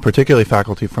 Particularly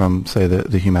faculty from, say,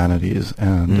 the humanities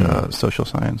and social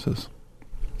sciences.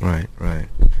 Right.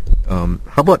 How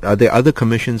about, are there other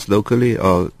commissions locally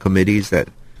or committees that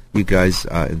you guys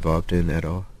are involved in at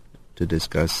all to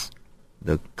discuss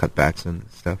the cutbacks and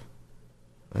stuff?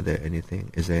 Is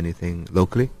there anything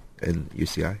locally in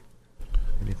UCI?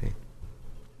 Anything?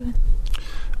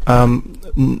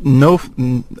 No,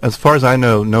 as far as I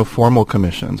know, no formal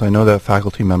commissions. I know that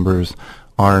faculty members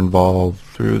are involved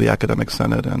through the academic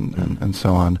senate and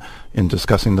so on in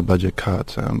discussing the budget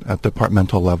cuts at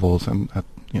departmental levels and at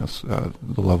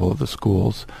the level of the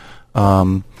schools.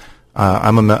 I'm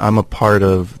a part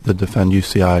of the Defend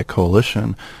UCI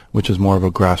coalition, which is more of a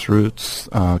grassroots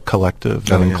collective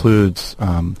that includes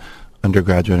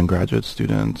undergraduate and graduate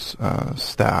students,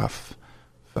 staff,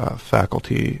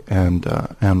 faculty, and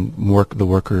the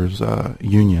workers'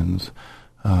 unions,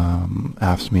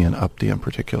 AFSCME and UPTI in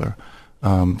particular.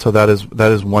 So that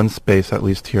is one space, at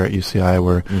least here at UCI,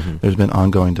 where there's been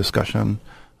ongoing discussion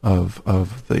of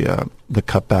the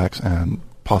cutbacks and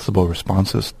possible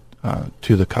responses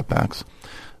to the cutbacks.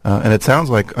 And it sounds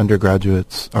like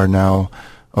undergraduates are now,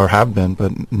 or have been,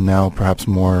 but now perhaps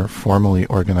more formally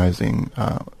organizing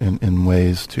in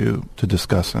ways to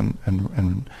discuss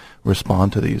and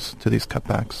respond to these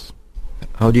cutbacks.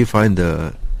 How do you find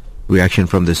the reaction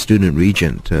from the student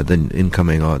regent, the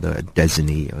incoming or the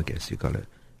designee, I guess you call it,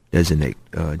 designate,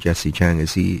 Jesse Chang?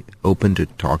 Is he open to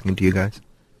talking to you guys?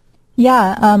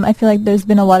 Yeah, I feel like there's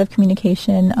been a lot of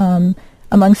communication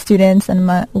among students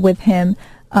and with him,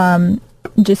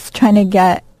 just trying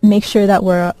to make sure that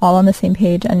we're all on the same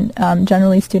page. And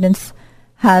generally students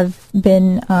have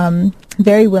been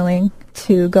very willing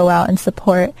to go out and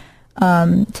support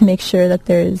to make sure that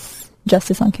there's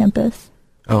justice on campus.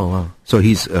 Oh, wow. So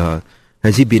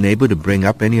has he been able to bring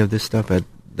up any of this stuff at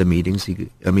the meetings?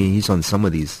 He's on some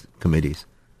of these committees.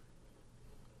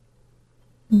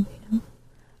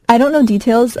 I don't know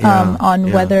details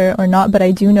on whether or not, but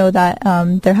I do know that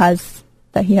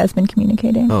he has been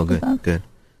communicating. Oh, good.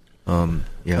 And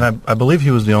I believe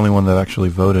he was the only one that actually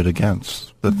voted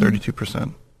against the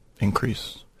 32%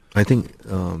 increase. I think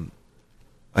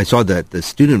I saw that the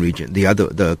student regent,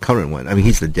 the current one,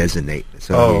 he's the designate.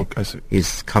 So I see.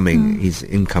 He's coming, he's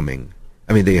incoming.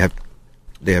 They have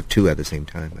two at the same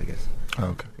time, I guess. Oh,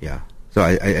 okay. Yeah. So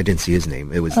I didn't see his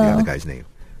name. It was the other guy's name.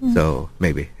 So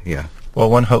maybe, yeah. Well,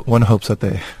 one hopes that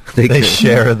they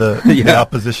share the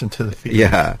opposition to the field.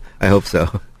 Yeah, I hope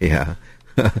so. Yeah.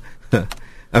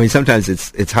 Sometimes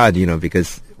it's hard,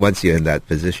 because once you're in that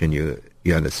position,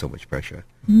 you're under so much pressure,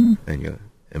 and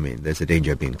there's a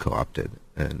danger of being co-opted,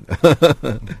 and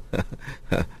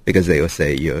because they will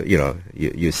say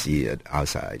you see it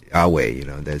outside our way,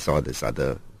 there's all this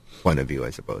other point of view, I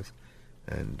suppose,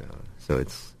 and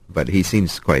but he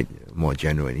seems quite more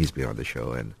genuine. He's been on the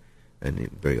show and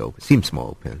very open. Seems more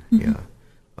open. Yeah.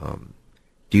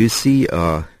 Do you see?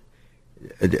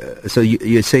 So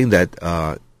you're saying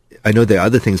that. I know there are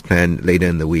other things planned later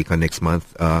in the week or next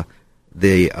month. Do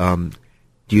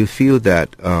you feel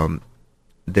that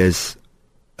there's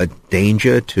a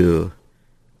danger to?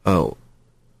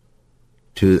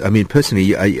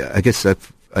 Personally, I guess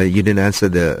you didn't answer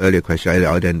the earlier question.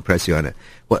 I didn't press you on it.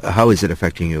 How is it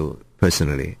affecting you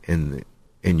personally in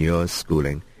your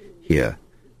schooling here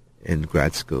in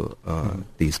grad school?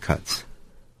 These cuts.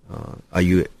 Were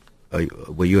you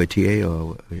a TA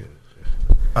or?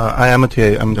 I am a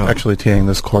TA. I'm actually TAing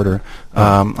this quarter.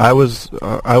 I was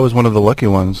one of the lucky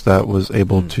ones that was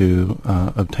able to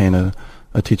obtain a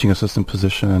teaching assistant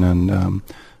position, and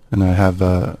I have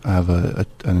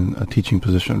a teaching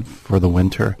position for the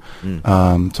winter.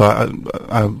 So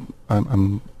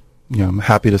I'm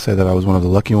happy to say that I was one of the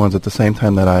lucky ones. At the same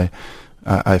time that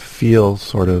I feel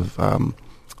sort of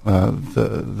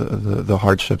the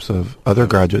hardships of other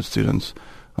graduate students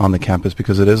on the campus,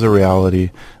 because it is a reality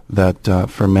that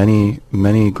for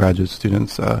many graduate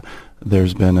students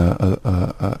there's been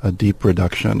a deep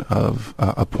reduction of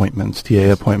appointments,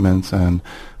 TA appointments, and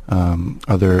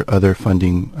other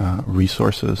funding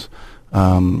resources,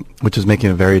 which is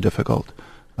making it very difficult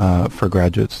for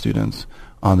graduate students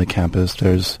on the campus.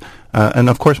 There's and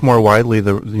of course more widely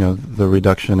the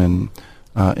reduction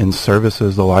in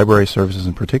services, the library services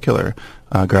in particular.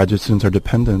 Graduate students are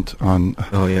dependent on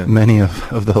many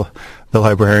of the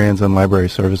librarians and library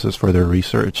services for their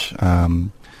research.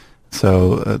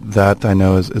 So that I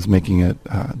know is making it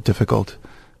difficult.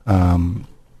 I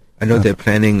know they're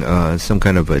planning some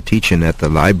kind of a teaching at the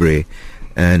library,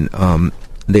 and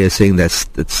they are saying that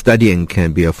studying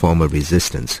can be a form of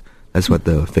resistance. That's what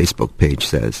the Facebook page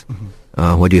says.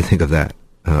 Mm-hmm. What do you think of that?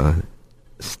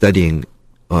 Studying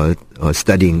or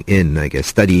studying in, I guess.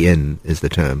 Study in is the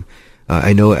term.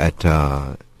 I know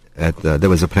there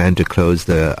was a plan to close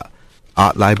the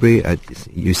art library at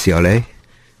UCLA,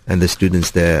 and the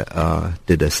students there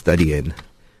did a study in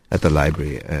at the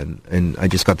library. And I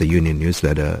just got the union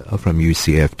newsletter from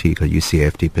UCFT called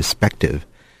UCFT Perspective,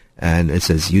 and it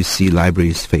says UC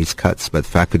libraries face cuts, but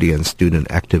faculty and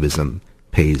student activism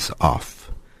pays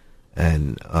off.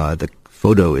 And the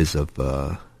photo is of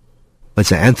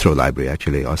it's an anthro library,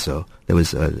 actually. Also, there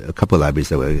was a couple of libraries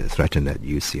that were threatened at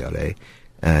UCLA,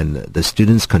 and the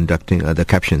students conducting the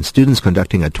caption: students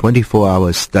conducting a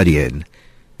 24-hour study-in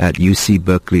at UC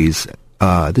Berkeley's.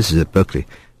 This is at Berkeley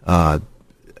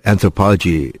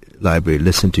Anthropology Library.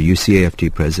 Listen to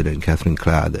UCAFT President Catherine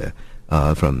Clark there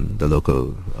from the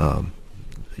local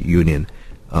union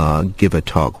give a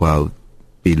talk, while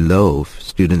below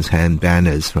students hand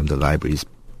banners from the library's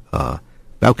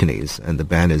balconies, and the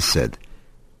banners said,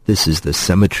 "This is the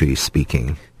cemetery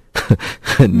speaking,"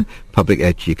 and public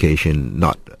education,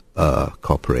 not a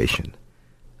corporation.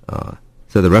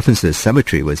 So the reference to the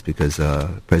cemetery was because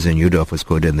President Udorf was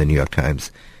quoted in the New York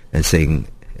Times as saying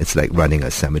it's like running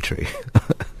a cemetery.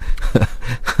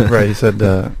 Right.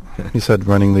 He said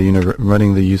running the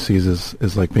UCs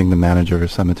is like being the manager of a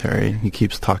cemetery. He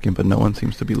keeps talking, but no one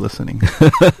seems to be listening.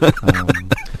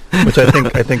 Which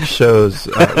I think shows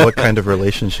what kind of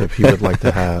relationship he would like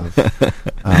to have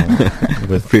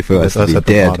with us at the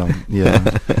bottom.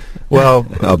 Yeah. Well,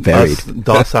 buried, us,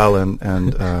 docile and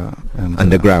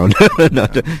underground.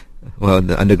 Well,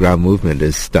 the underground movement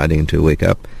is starting to wake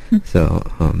up, so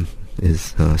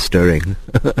is stirring.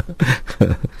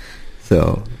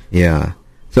 So yeah.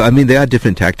 So I mean, there are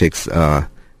different tactics,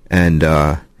 and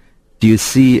do you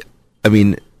see? I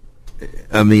mean,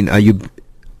 are you?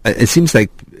 It seems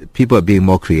like people are being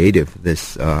more creative.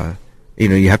 This,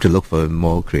 you have to look for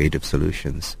more creative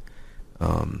solutions.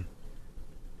 Do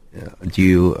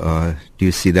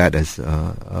you see that as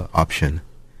an option?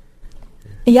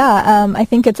 Yeah, I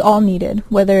think it's all needed.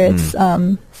 Whether it's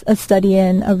a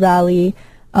study-in, a rally,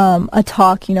 a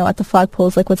talk, at the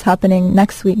flagpoles, like what's happening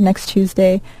next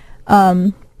Tuesday.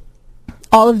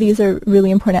 All of these are really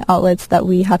important outlets that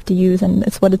we have to use, and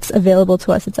it's what's available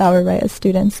to us. It's our right as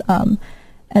students.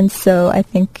 And so I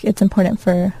think it's important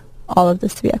for all of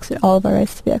this to be all of our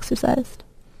rights to be exercised.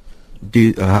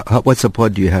 What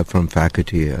support do you have from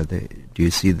faculty? Do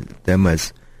you see them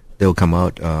as they'll come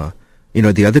out?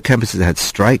 The other campuses had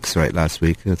strikes last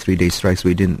week. 3-day strikes.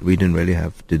 We didn't really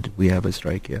have. Did we have a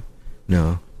strike here?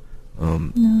 No.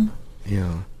 No.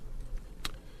 Yeah.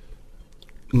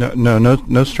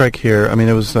 No strike here. I mean,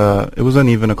 it was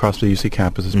uneven across the UC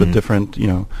campuses, but different,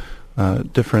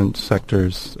 different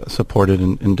sectors supported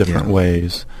in different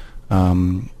ways.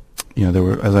 There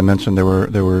were, as I mentioned, there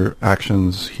were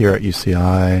actions here at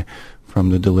UCI, from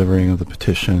the delivering of the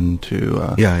petition to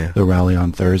the rally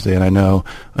on Thursday, and I know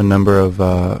a number of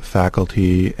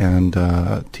faculty and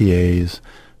TAs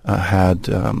had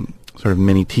sort of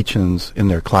mini teach-ins in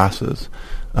their classes.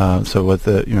 So with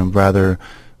the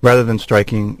rather than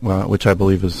striking, which I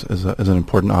believe is an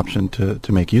important option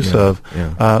to make use of,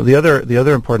 the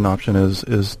other important option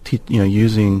is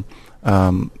using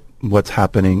what's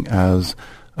happening as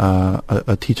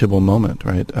a teachable moment,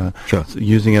 right? Sure. So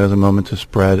using it as a moment to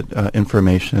spread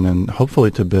information and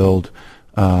hopefully to build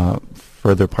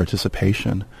further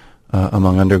participation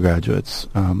among undergraduates.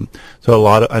 So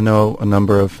I know a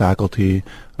number of faculty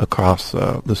across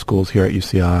the schools here at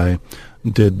UCI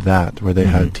did that, where they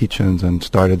had teach-ins and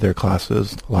started their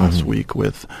classes last week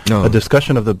with a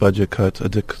discussion of the budget cuts, a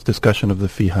discussion of the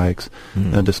fee hikes,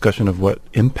 and a discussion of what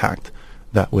impact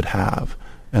that would have.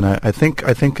 And I think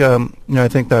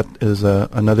that is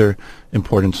another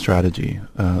important strategy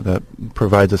that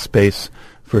provides a space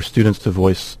for students to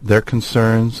voice their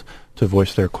concerns, to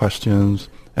voice their questions,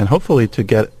 and hopefully to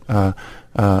get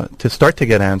to start to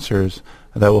get answers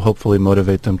that will hopefully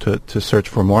motivate them to search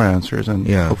for more answers and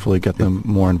hopefully get them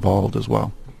more involved as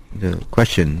well. The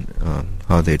question,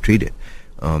 how they're treated.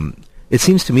 It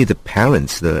seems to me the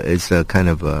parents is a kind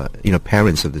of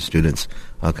parents of the students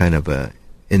are kind of a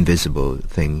invisible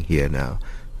thing here now.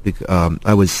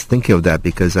 I was thinking of that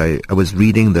because I was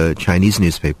reading the Chinese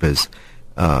newspapers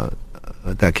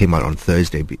that came out on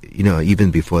Thursday, even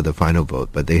before the final vote,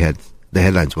 but the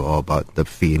headlines were all about the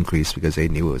fee increase because they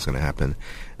knew it was going to happen.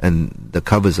 And the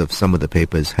covers of some of the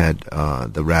papers had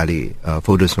the rally,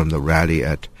 photos from the rally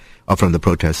from the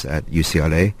protests at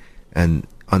UCLA, and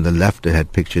on the left it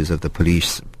had pictures of the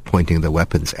police pointing their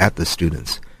weapons at the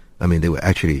students. I mean, they were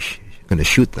actually going to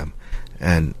shoot them.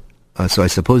 And so I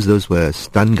suppose those were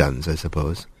stun guns, I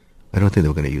suppose. I don't think they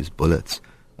were going to use bullets.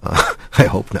 I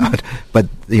hope not. But,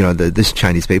 this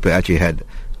Chinese paper actually had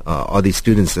all these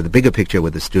students, the bigger picture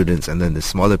with the students, and then the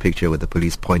smaller picture with the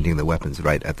police pointing the weapons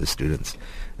right at the students.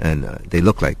 And they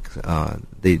look like,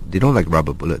 they don't like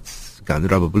rubber bullets.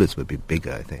 Rubber bullets would be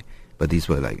bigger, I think. But these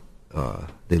were like,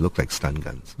 they look like stun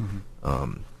guns.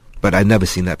 Mm-hmm. But I'd never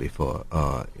seen that before.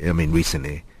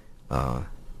 Recently,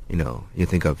 you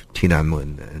think of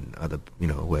Tiananmen and other,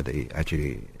 where they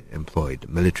actually employed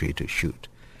military to shoot.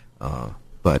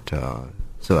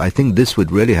 So I think this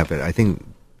would really happen. I think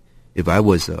if I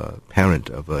was a parent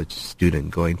of a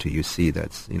student going to UC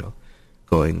that's,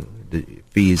 the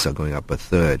fees are going up a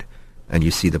third, and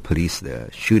you see the police there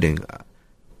shooting,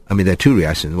 there are two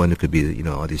reactions. One, it could be,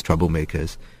 all these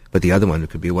troublemakers, but the other one, it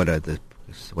could be,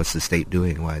 what's the state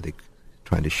doing? Why are they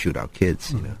trying to shoot our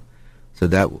kids, So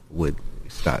that would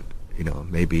start,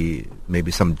 maybe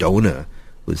some donor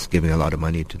who's giving a lot of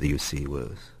money to the UC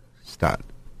will start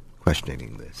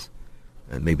questioning this.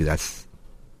 And maybe that's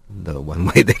the one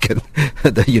way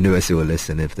the university will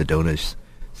listen if the donors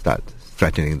start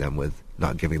threatening them with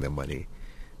not giving them money.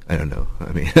 I don't know.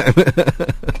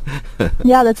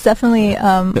 Yeah, that's definitely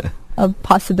a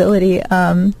possibility.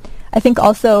 I think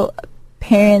also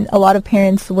a lot of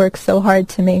parents work so hard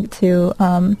to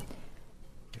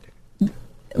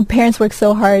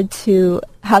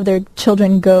have their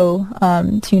children go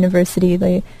to university.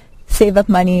 They save up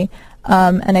money,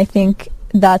 and I think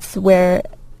that's where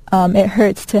it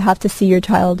hurts to have to see your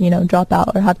child, drop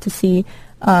out, or have to see,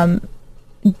 to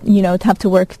have to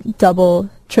work double,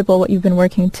 triple what you've been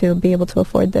working to be able to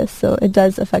afford this. So it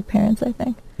does affect parents, I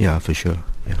think. Yeah, for sure.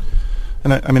 Yeah.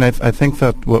 And I think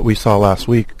that what we saw last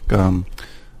week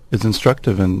is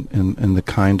instructive in the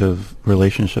kind of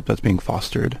relationship that's being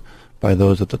fostered by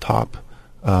those at the top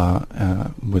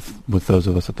with those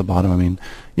of us at the bottom.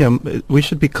 We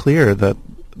should be clear that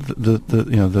the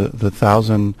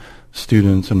 1,000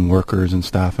 students and workers and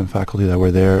staff and faculty that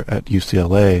were there at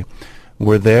UCLA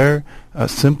were there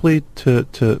simply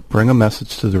to bring a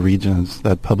message to the regions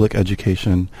that public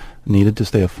education needed to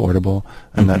stay affordable,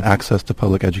 and that access to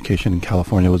public education in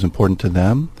California was important to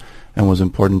them and was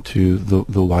important to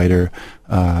the wider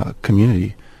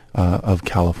community of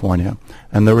California.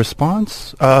 And the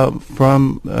response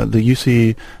from the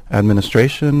UC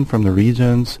administration, from the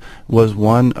regions, was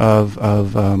one of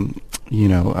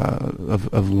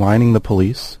lining the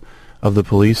police, of the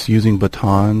police using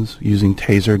batons, using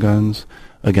taser guns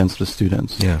against the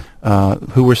students,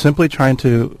 who were simply trying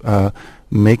to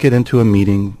make it into a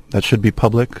meeting that should be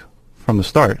public from the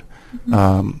start,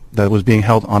 that was being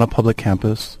held on a public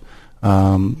campus,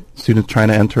 students trying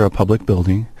to enter a public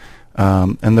building,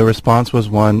 and the response was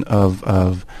one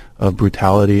of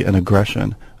brutality and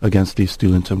aggression against these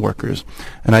students and workers.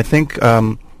 And I think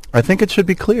it should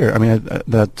be clear.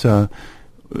 That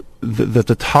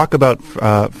the talk about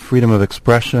freedom of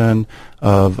expression,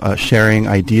 of sharing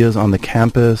ideas on the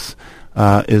campus,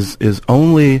 is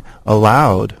only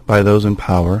allowed by those in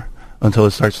power until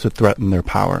it starts to threaten their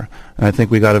power. And I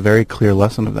think we got a very clear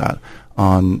lesson of that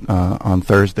on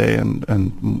Thursday and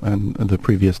the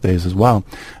previous days as well.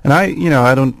 And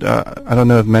I don't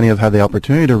know if many have had the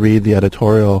opportunity to read the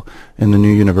editorial in the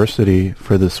New University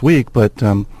for this week, but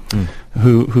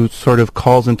who sort of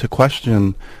calls into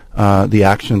question the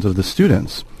actions of the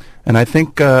students. And I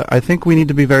think we need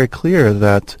to be very clear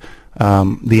that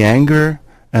the anger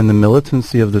and the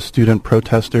militancy of the student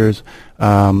protesters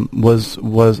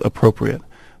was appropriate.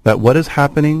 That what is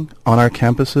happening on our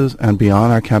campuses and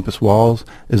beyond our campus walls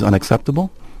is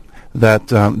unacceptable. That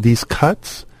these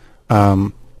cuts,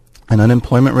 an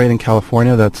unemployment rate in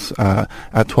California that's at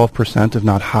 12%, if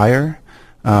not higher,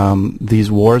 these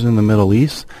wars in the Middle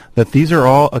East, that these are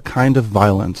all a kind of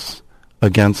violence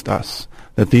against us.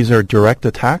 That these are direct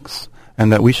attacks,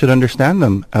 and that we should understand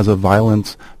them as a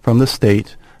violence from the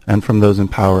state and from those in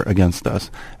power against us.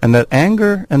 And that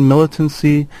anger and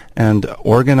militancy and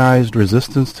organized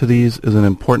resistance to these is an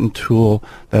important tool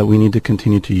that we need to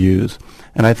continue to use.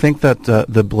 And I think that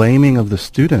the blaming of the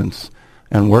students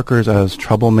and workers as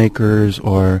troublemakers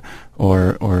or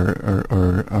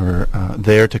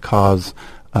there to cause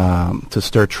to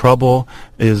stir trouble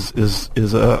is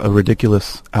a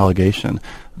ridiculous allegation.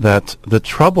 That the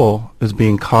trouble is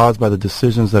being caused by the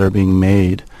decisions that are being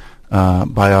made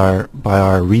by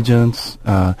our regents,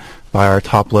 by our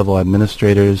top level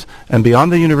administrators, and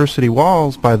beyond the university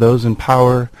walls by those in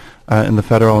power in the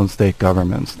federal and state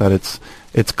governments. That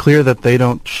it's clear that they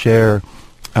don't share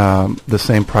the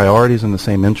same priorities and the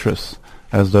same interests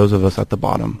as those of us at the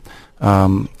bottom,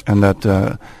 and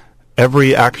that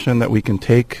every action that we can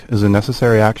take is a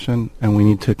necessary action, and we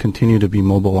need to continue to be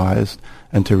mobilized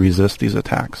and to resist these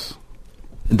attacks.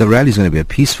 The rally is going to be a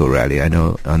peaceful rally. I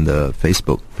know on the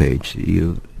Facebook page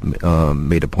you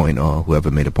made a point, or whoever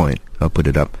made a point put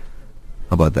it up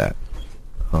about that.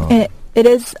 It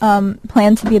is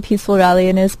planned to be a peaceful rally,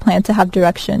 and it is planned to have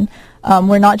direction.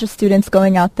 We're not just students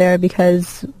going out there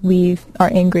because we are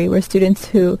angry. We're students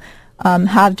who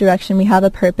have direction. We have a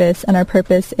purpose, and our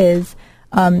purpose is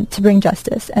to bring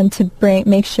justice and to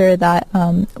make sure that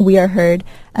we are heard,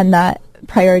 and that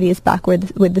priority is back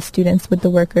with the students, with the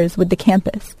workers, with the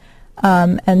campus.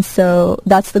 And so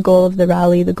that's the goal of the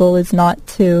rally. The goal is not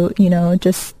to,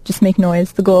 just make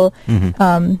noise. The goal,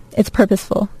 it's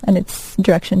purposeful and it's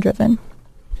direction driven.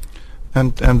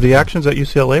 And the actions at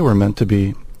UCLA were meant to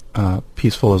be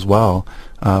peaceful as well,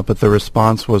 but the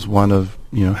response was one of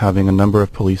having a number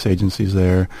of police agencies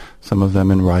there, some of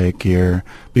them in riot gear,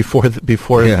 before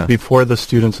the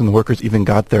students and the workers even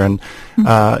got there. And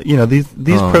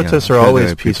these protests are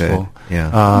always peaceful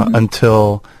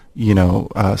until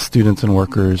students and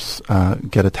workers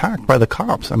get attacked by the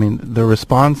cops. I mean, the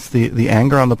response, the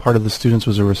anger on the part of the students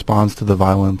was a response to the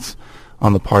violence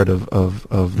on the part of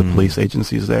the police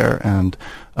agencies there, and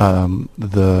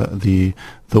the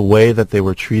way that they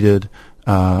were treated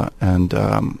and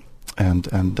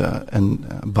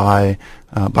by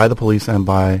the police and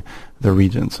by the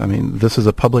regents. I mean, this is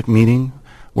a public meeting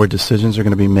where decisions are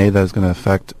going to be made that is going to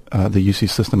affect the UC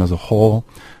system as a whole.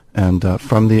 And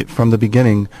from the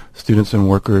beginning, students and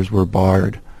workers were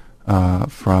barred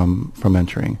from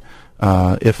entering.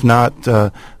 If not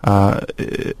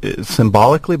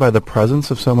symbolically by the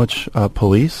presence of so much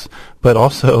police, but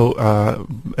also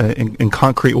in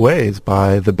concrete ways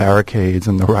by the barricades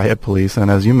and the riot police, and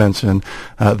as you mentioned,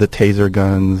 the taser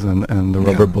guns and the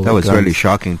rubber bullet guns. That was really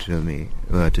shocking to me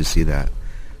to see that.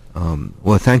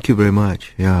 Well, thank you very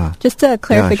much. Yeah. Just a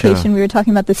clarification, we were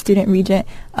talking about the student regent.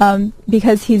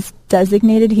 Because he's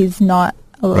designated, he's not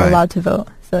allowed to vote.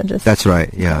 So just that's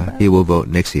right. Yeah, he will vote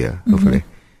next year, hopefully.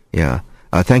 Yeah.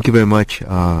 Thank you very much,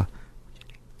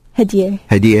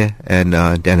 Hadieh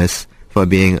and Dennis, for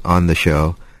being on the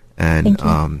show. And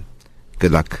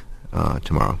good luck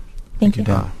tomorrow. Thank you.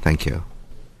 Thank you.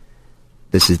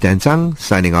 This is Dan Zhang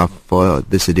signing off for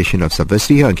this edition of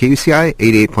Subversity on KUCI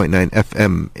 88.9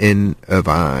 FM in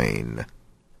Irvine.